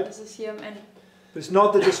end, right? Das ist hier am Ende. But it's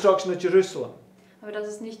not the destruction of Jerusalem. Aber das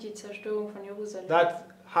ist nicht die Zerstörung von Jerusalem. That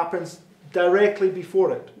happens directly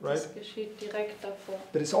before it, right? Das geschieht direkt davor.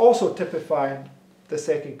 But it's also typifying the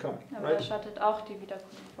second coming, Aber right? das schattet auch die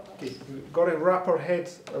Wiederkunft voraus. Okay, we've got to wrap our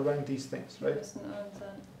heads around these things, Wir right? müssen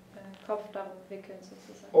unseren Kopf darum wickeln,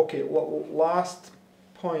 sozusagen. Okay, last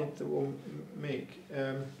point that we'll make.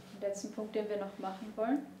 Den letzten Punkt, den wir noch machen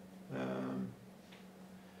wollen.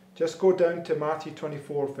 Just go down to Matthew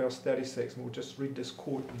 24, verse 36, and we'll just read this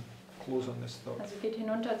quote and close on this thought. Also geht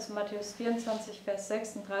hinunter zu Matthäus 24, Vers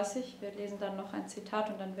 36. Wir lesen dann noch ein Zitat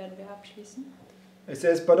und dann werden wir abschließen. It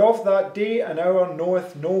says, "But of that day and hour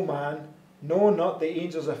knoweth no man, no, not the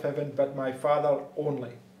angels of heaven, but my Father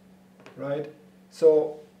only." Right?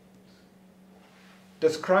 So,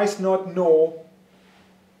 does Christ not know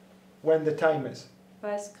when the time is?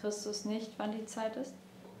 Weiß Christus nicht, wann die Zeit ist?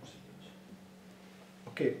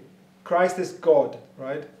 Okay, Christ is God,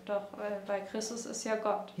 right? Doch, weil Christus ist ja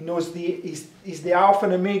Gott. He knows he's the Alpha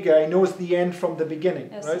and Omega. He knows the end from the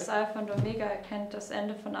beginning, Er ist right? das Alpha und Omega, er kennt das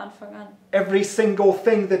Ende von Anfang an. Every single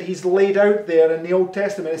thing that he's laid out there in the Old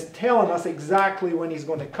Testament is telling us exactly when he's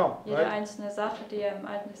going to come, Jede right? einzelne Sache, die er im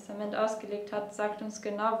Alten Testament ausgelegt hat, sagt uns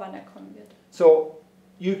genau, wann er kommen wird. So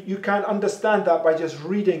you can't understand that by just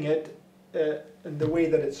reading it in the way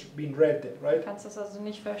that it's been read there, Du right? kannst das also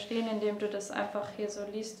nicht verstehen, indem du das einfach hier so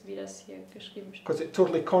liest, wie das hier geschrieben steht. Because it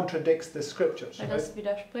totally contradicts the scriptures, Weil right? das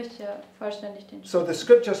widerspricht ja vollständig den So the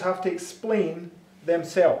scriptures have to explain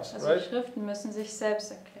themselves, Also right? die Schriften müssen sich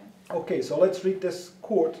selbst erklären. Okay, so let's read this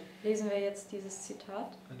quote Lesen wir jetzt dieses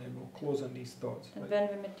Zitat, and then we'll close on these thoughts. dann Right? werden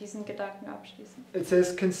wir mit diesen Gedanken abschließen. It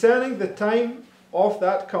says, concerning the time of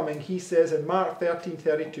that coming, he says in Mark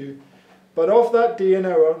 13:32, but of that day and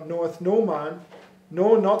hour knoweth no man,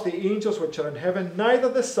 no, not the angels which are in heaven, neither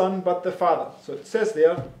the Son, but the Father. So it says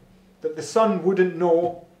there that the Son wouldn't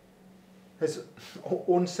know his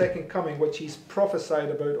own second coming, which he's prophesied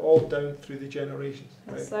about all down through the generations.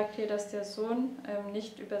 Es Right? sagt hier, dass der Sohn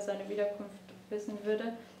nicht über seine Wiederkunft wissen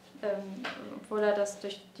würde, obwohl er das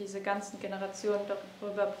durch diese ganzen Generationen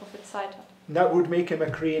darüber prophezeit hat. And that would make him a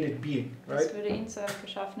created being, right? Das würde ihn zu einem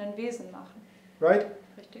geschaffenen Wesen machen. Right?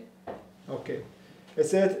 Richtig? Okay. It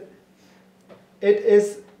says, it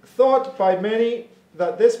is thought by many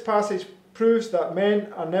that this passage proves that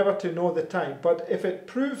men are never to know the time. But if it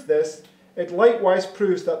proves this, it likewise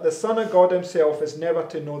proves that the Son of God himself is never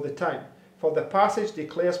to know the time. For the passage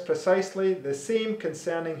declares precisely the same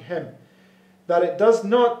concerning him, that it does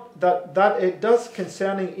not that it does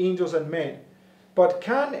concerning angels and men. But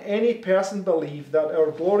can any person believe that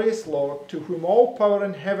our glorious Lord, to whom all power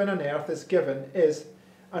in heaven and earth is given, is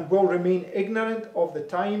and will remain ignorant of the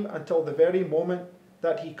time until the very moment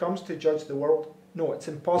that he comes to judge the world? No, it's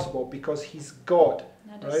impossible because he's God.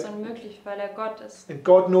 Ja, das ist unmöglich, weil er Gott ist. And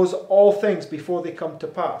God knows all things before they come to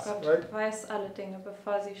pass, Gott right? weiß alle Dinge,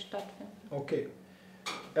 bevor sie stattfinden. Okay.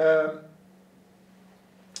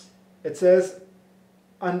 It says,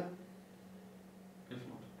 and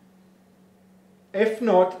if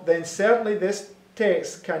not, then certainly this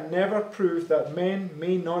text can never prove that men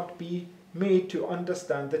may not be made to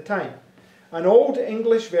understand the time. An old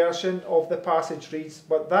English version of the passage reads,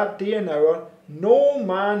 but that day and hour no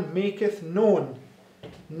man maketh known,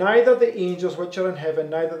 neither the angels which are in heaven,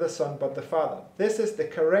 neither the Son, but the Father. This is the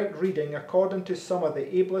correct reading according to some of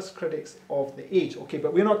the ablest critics of the age. Okay,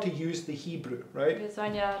 but we're not to use the Hebrew, right? Wir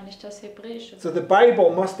sollen ja nicht das Hebräische. So the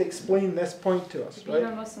Bible must explain this point to us, Die Bibel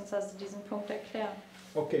right? muss uns also diesen Punkt erklären.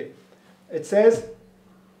 Okay. It says,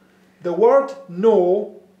 the word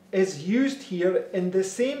know is used here in the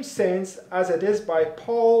same sense as it is by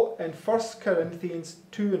Paul in 1 Corinthians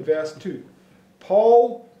 2 and verse 2.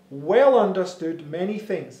 Paul well understood many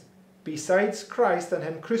things besides Christ and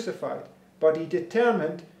him crucified, but he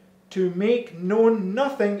determined to make known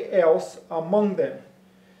nothing else among them.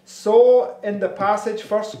 So in the passage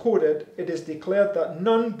first quoted, it is declared that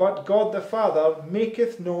none but God the Father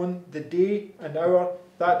maketh known the day and hour,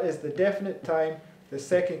 that is the definite time, the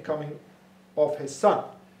second coming of his Son.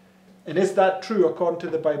 And is that true according to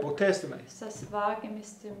the Bible testimony? Ist das wahr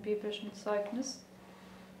gemäß dem biblischen Zeugnis?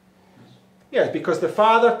 Yes, because the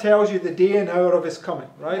Father tells you the day and hour of his coming,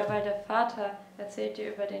 right? Ja, weil der Vater erzählt dir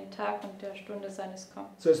über den Tag und der Stunde seines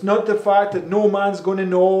Kommens. So it's not the fact that no man's going to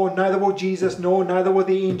know, neither will Jesus know, neither will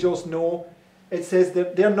the angels know. It says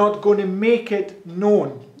that they're not going to make it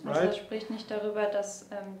known, Also right? das spricht nicht darüber, dass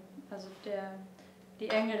also die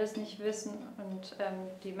Engel das nicht wissen und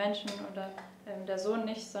die Menschen oder der Sohn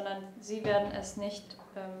nicht, sondern sie werden es nicht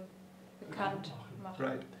bekannt machen.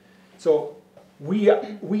 Right. So we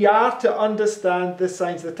are to understand the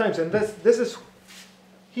signs of the times, and this is,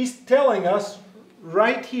 he's telling us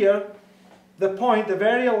right here the point, the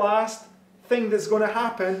very last thing that's going to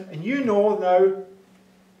happen, and you know now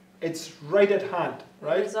it's right at hand, Wir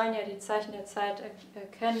right? sollen ja die Zeichen der Zeit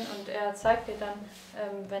erkennen und er zeigt dir dann,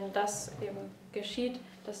 wenn das eben geschieht,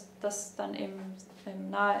 dass das dann eben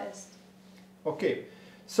nahe ist. Okay,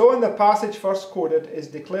 so in the passage first quoted is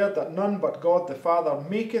declared that none but God the Father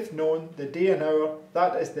maketh known the day and hour,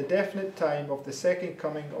 that is the definite time of the second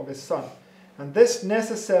coming of his Son. And this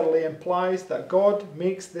necessarily implies that God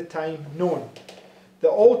makes the time known.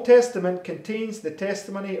 The Old Testament contains the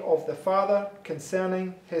testimony of the Father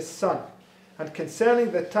concerning his Son, and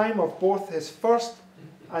concerning the time of both his first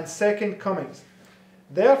and second comings.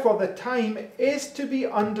 Therefore the time is to be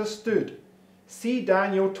understood. See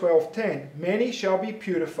Daniel 12:10. Many shall be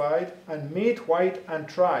purified and made white and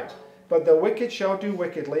tried, but the wicked shall do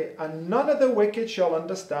wickedly, and none of the wicked shall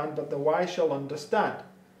understand, but the wise shall understand.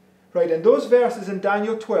 Right, in those verses in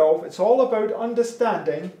Daniel 12, it's all about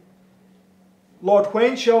understanding, Lord,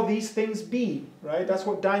 when shall these things be? Right, that's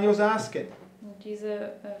what Daniel's asking. Und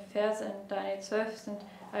diese Verse in Daniel 12 sind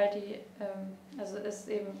all die, also ist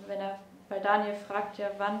eben, weil Daniel fragt ja,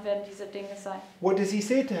 wann werden diese Dinge sein? What does he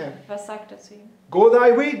say to him? Was sagt er zu ihm? Go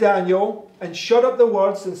thy way, Daniel, and shut up the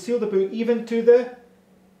words and seal the book even to the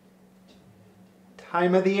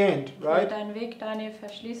time of the end, right? Geh deinen Weg, Daniel,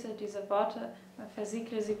 verschließe diese Worte,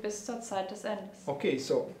 versiegle sie bis zur Zeit des Endes. Okay,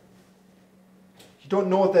 so you don't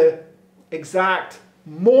know the exact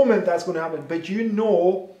moment that's going to happen, but you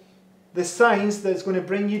know the signs that's going to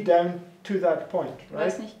bring you down to that point, Du right?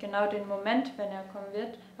 weißt nicht genau den Moment, wenn er kommen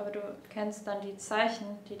wird, aber du kennst dann die Zeichen,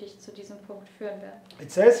 die dich zu diesem Punkt führen werden.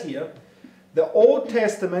 It says here, the Old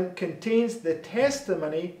Testament contains the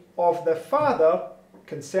testimony of the Father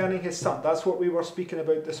concerning his Son. That's what we were speaking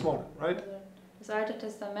about this morning, right? Also das Alte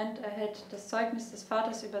Testament erhält das Zeugnis des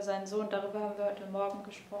Vaters über seinen Sohn, darüber haben wir heute Morgen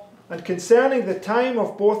gesprochen. And concerning the time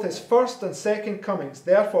of both his first and second comings,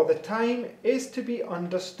 therefore the time is to be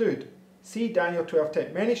understood. See Daniel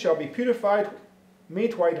 12:10. Many shall be purified,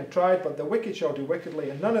 made white and tried, but the wicked shall do wickedly,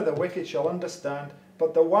 and none of the wicked shall understand,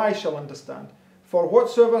 but the wise shall understand. For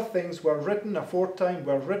whatsoever things were written aforetime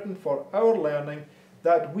were written for our learning,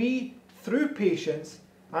 that we, through patience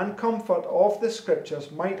and comfort of the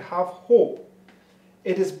Scriptures, might have hope.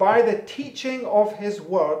 It is by the teaching of his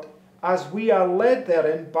word, as we are led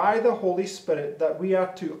therein by the Holy Spirit, that we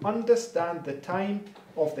are to understand the time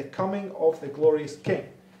of the coming of the glorious King.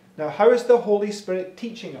 Now, how is the Holy Spirit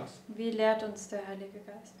teaching us? Wie lehrt uns der Heilige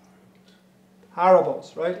Geist?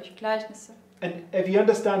 Parables, right? Durch Gleichnisse. And if you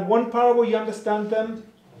understand one parable, you understand them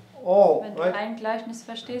all, Wenn du right? ein Gleichnis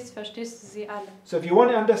verstehst, verstehst du sie alle. So if you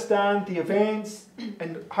want to understand the events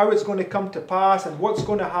and how it's going to come to pass and what's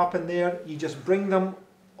going to happen there, you just bring them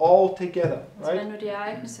all together, Also right? wenn du die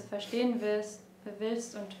Ereignisse verstehen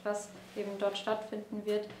willst und was eben dort stattfinden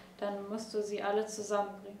wird, dann musst du sie alle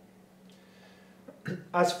zusammenbringen.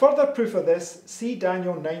 As further proof of this, see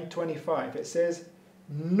Daniel 9:25. It says,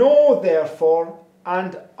 "Know therefore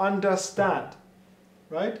and understand,"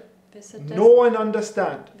 right? Wisse, Know and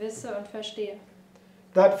understand wisse und verstehe,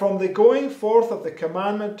 that from the going forth of the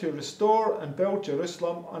commandment to restore and build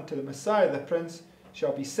Jerusalem unto the Messiah the Prince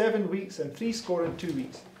shall be 7 weeks and 62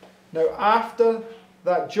 weeks. Now after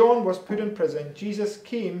that John was put in prison, Jesus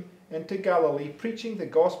came into Galilee preaching the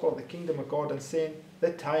gospel of the kingdom of God and saying,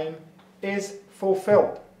 the time is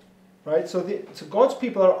fulfilled. Right? So God's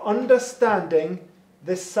people are understanding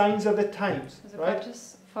the signs of the times. also Right?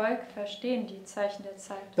 Gottes Volk verstehen die Zeichen der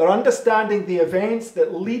Zeit. They're understanding the events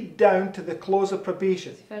that lead down to the close of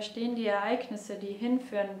probation. Sie verstehen die Ereignisse, die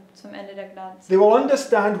hinführen zum Ende der Gnadenzeit. They will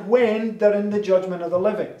understand when they're in the judgment of the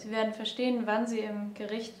living. Sie werden verstehen, wann sie im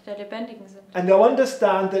Gericht der Lebendigen sind. And they'll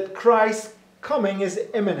understand that Christ's coming is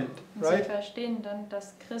imminent. Und sie Right? verstehen dann,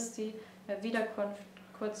 dass Christi Wiederkunft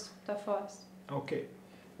kurz davor ist. Okay.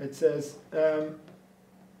 It says,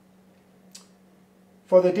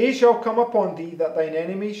 for the day shall come upon thee that thine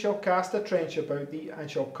enemy shall cast a trench about thee, and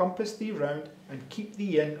shall compass thee round, and keep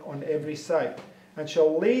thee in on every side, and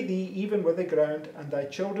shall lay thee even with the ground, and thy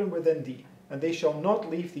children within thee, and they shall not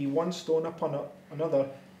leave thee one stone upon another,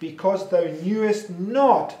 because thou knewest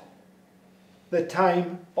not the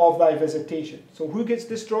time of thy visitation. So who gets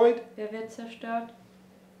destroyed? Wer wird zerstört?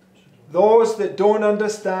 Those that don't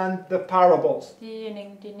understand the parables.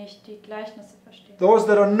 Diejenigen, die nicht die Gleichnisse verstehen. Those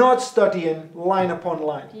that are not studying line upon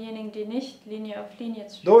line. Diejenigen, die nicht Linie auf Linie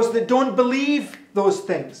stehen. Those that don't believe those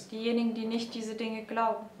things, Diejenigen, die nicht diese Dinge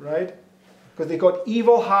glauben, right? Because they got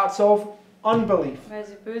evil hearts of unbelief. weil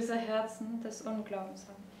sie böse Herzen des Unglaubens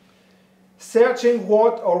haben. Searching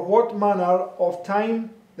what manner of time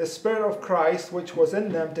the Spirit of Christ which was in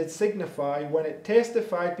them did signify when it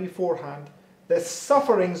testified beforehand the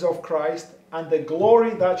sufferings of Christ and the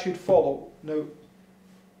glory that should follow. Now,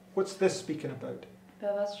 what's this speaking about?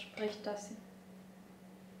 Über was spricht das hier?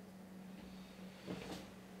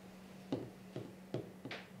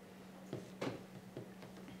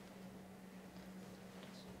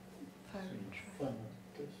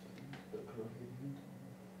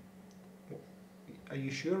 Are you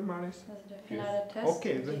sure, Maris? Also der finale Test.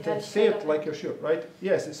 Okay, und die then say it Herrlichkeit like you're sure, right?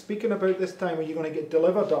 Yes, it's speaking about this time when you're going to get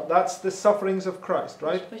delivered up. That's the sufferings of Christ,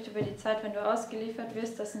 right? spricht über die Zeit, wenn du ausgeliefert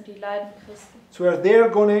wirst, das sind die Leiden Christi. It's where they're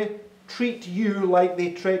going to treat you like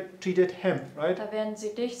they treated him, right? Da werden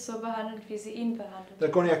sie dich so behandelt, wie sie ihn behandelt. They're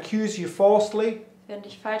going to accuse you falsely. Sie werden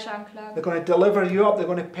dich falsch anklagen, They're going to deliver you up. They're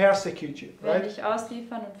going to persecute you, werden right? dich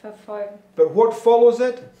ausliefern und verfolgen. But what follows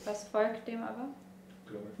it? Was folgt dem aber?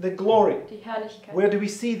 The glory. Die Herrlichkeit. Where do we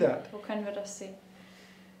see that? Wo können wir das sehen?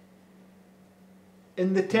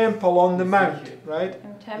 In the temple on the mount, right?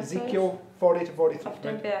 Im Tempel, Ezekiel 40 to 43. auf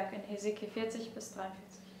dem Right? Berg, in Hesekiel 40 bis 43.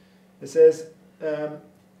 It says,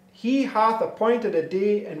 He hath appointed a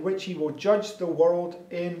day in which he will judge the world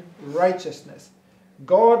in righteousness.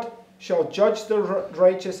 God shall judge the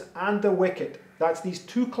righteous and the wicked. That's these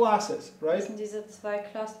two classes, Das right? sind diese zwei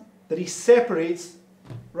Klassen, That he separates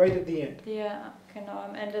right at the end. die er genau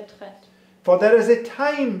am Ende trennt. For there is a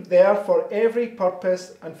time there for every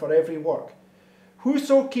purpose and for every work.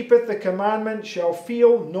 Whoso keepeth the commandment shall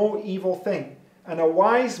feel no evil thing, and a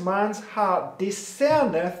wise man's heart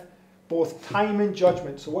discerneth both time and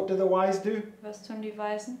judgment. So what do the wise do? Was tun die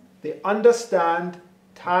Weisen? They understand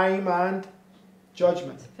time and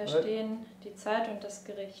judgment. Sie Right? verstehen die Zeit und das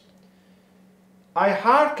Gericht. I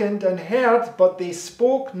hearkened and heard, but they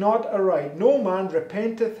spoke not aright. No man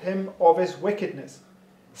repenteth him of his wickedness,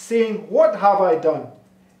 saying, What have I done?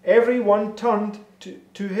 Every one turned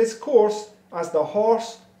to his course, as the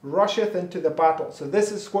horse rusheth into the battle. So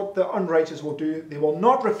this is what the unrighteous will do. They will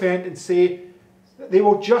not repent and say, they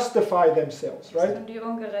will justify themselves, Das right? tun die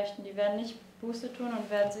Ungerechten, die werden nicht Buße tun und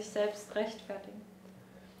werden sich selbst rechtfertigen.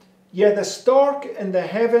 Yea, the stork in the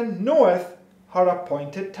heaven knoweth her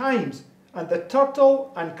appointed times, and the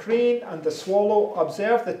turtle and crane and the swallow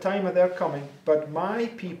observe the time of their coming, but my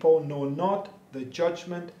people know not the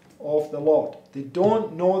judgment of the Lord. They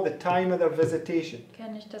don't know the time of their visitation.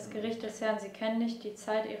 Kennen nicht das Gericht des Herrn, sie kennen nicht die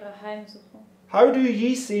Zeit ihrer Heimsuchung. How do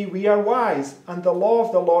ye say we are wise, and the law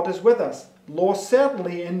of the Lord is with us? Lo,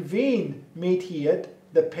 certainly in vain made he it.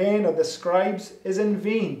 The pen of the scribes is in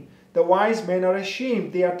vain. The wise men are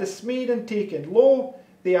ashamed, they are dismayed and taken. Lo,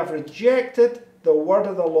 they have rejected the word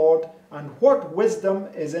of the Lord, and what wisdom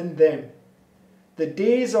is in them? The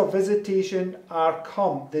days of visitation are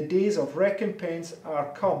come, the days of recompense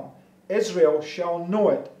are come. Israel shall know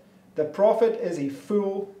it. The prophet is a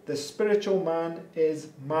fool, the spiritual man is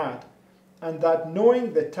mad. And that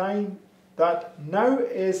knowing the time, that now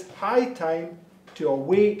is high time to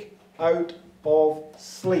awake out of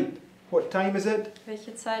sleep. What time is it?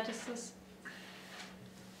 Welche Zeit ist es?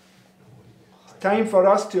 Time for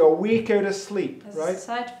us to awake out of sleep, Es right? ist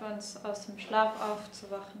Zeit für uns, aus dem Schlaf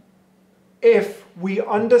aufzuwachen. If we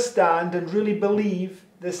understand and really believe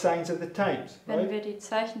the signs of the times, Wenn right? wir die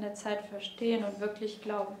Zeichen der Zeit verstehen und wirklich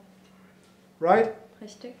glauben. Right?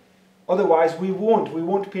 Richtig? Otherwise, we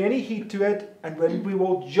won't pay any heed to it, and when we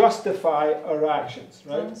will justify our actions,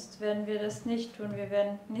 right? Sonst werden wir das nicht tun. Wir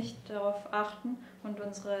werden nicht darauf achten und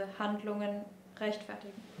unsere Handlungen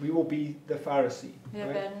rechtfertigen. We will be the Pharisee, Wir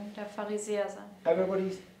right? werden der Pharisäer sein.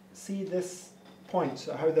 Everybody see this point,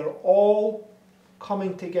 so how they're all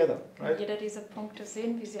coming together, Kann right? jeder diese Punkte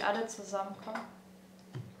sehen, wie sie alle zusammenkommen?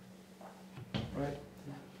 Right?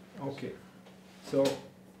 Okay. So,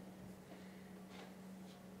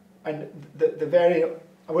 and the very,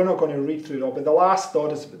 we're not going to read through it all, but the last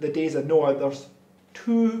thought is the days of Noah. There's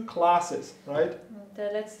two classes, right? Und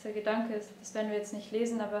der letzte Gedanke ist, das werden wir jetzt nicht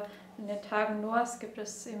lesen, aber in den Tagen Noahs gibt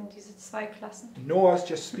es eben diese zwei Klassen. Noah's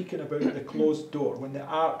just speaking about the closed door, when the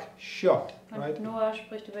ark shut, right? Und Noah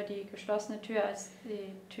spricht über die geschlossene Tür, als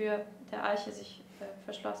die Tür der Arche sich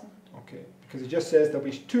verschlossen hat. Okay, because it just says there'll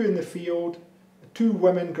be two in the field, two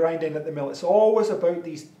women grinding at the mill. It's always about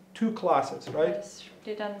these two classes, right? Es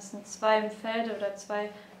steht dann, es sind zwei im Feld oder zwei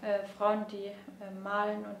Frauen, die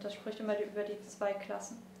mahlen, und das spricht immer über die zwei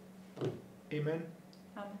Klassen. Amen.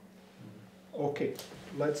 Amen. Okay,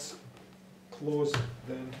 let's close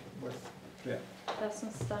then with prayer. Lass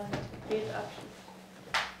uns dann mit Gebet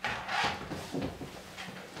abschließen.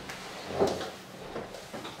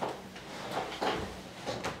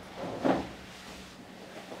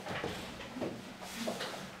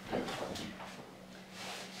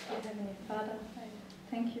 Dear Heavenly Father, I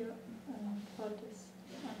thank you for this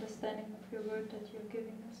understanding of your word that you're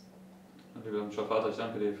giving us, Lieber himmlischer Vater, ich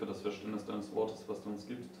danke dir für das Verständnis deines Wortes, was du uns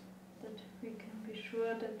gibst, that we can be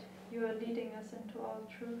sure that you are leading us into all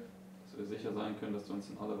truth. dass wir sicher sein können, dass du uns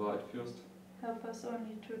in alle Wahrheit führst. Help us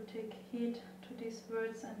only to take heed to these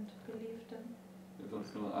words and believe them, Hilf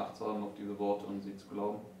uns nur Acht zu haben auf diese Worte und sie zu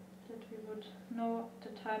glauben, that we would know the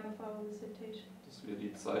time of our visitation, dass wir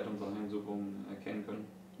die Zeit unserer Heimsuchung erkennen können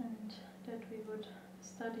and that we would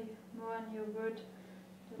study more in your word,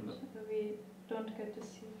 that we don't get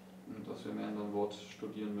deceived. und dass wir mehr in deinem Wort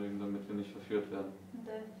studieren mögen, damit wir nicht verführt werden. And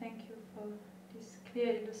I thank you for these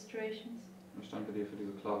clear illustrations, Und ich danke dir für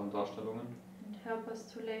diese klaren Darstellungen and help us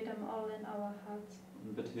to lay them all in our hearts,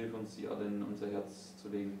 und bitte hilf uns, sie alle in unser Herz zu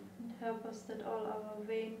legen. and help us that all our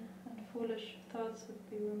vain and foolish thoughts would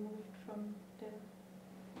be removed from there.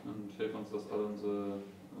 Und hilf uns, dass alle unsere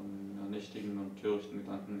nichtigen und törichten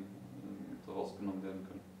Gedanken rausgenommen werden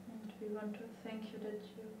können. And we want to thank you that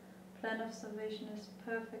your plan of salvation is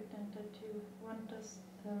perfect and that you want us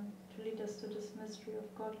to lead us to this mystery of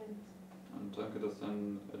godliness. Und danke, dass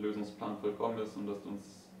dein Erlösungsplan vollkommen ist und dass du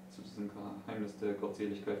uns zu diesem Geheimnis der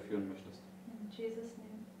Gottseligkeit führen möchtest. In Jesus'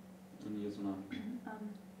 name, In Jesu Namen. Amen.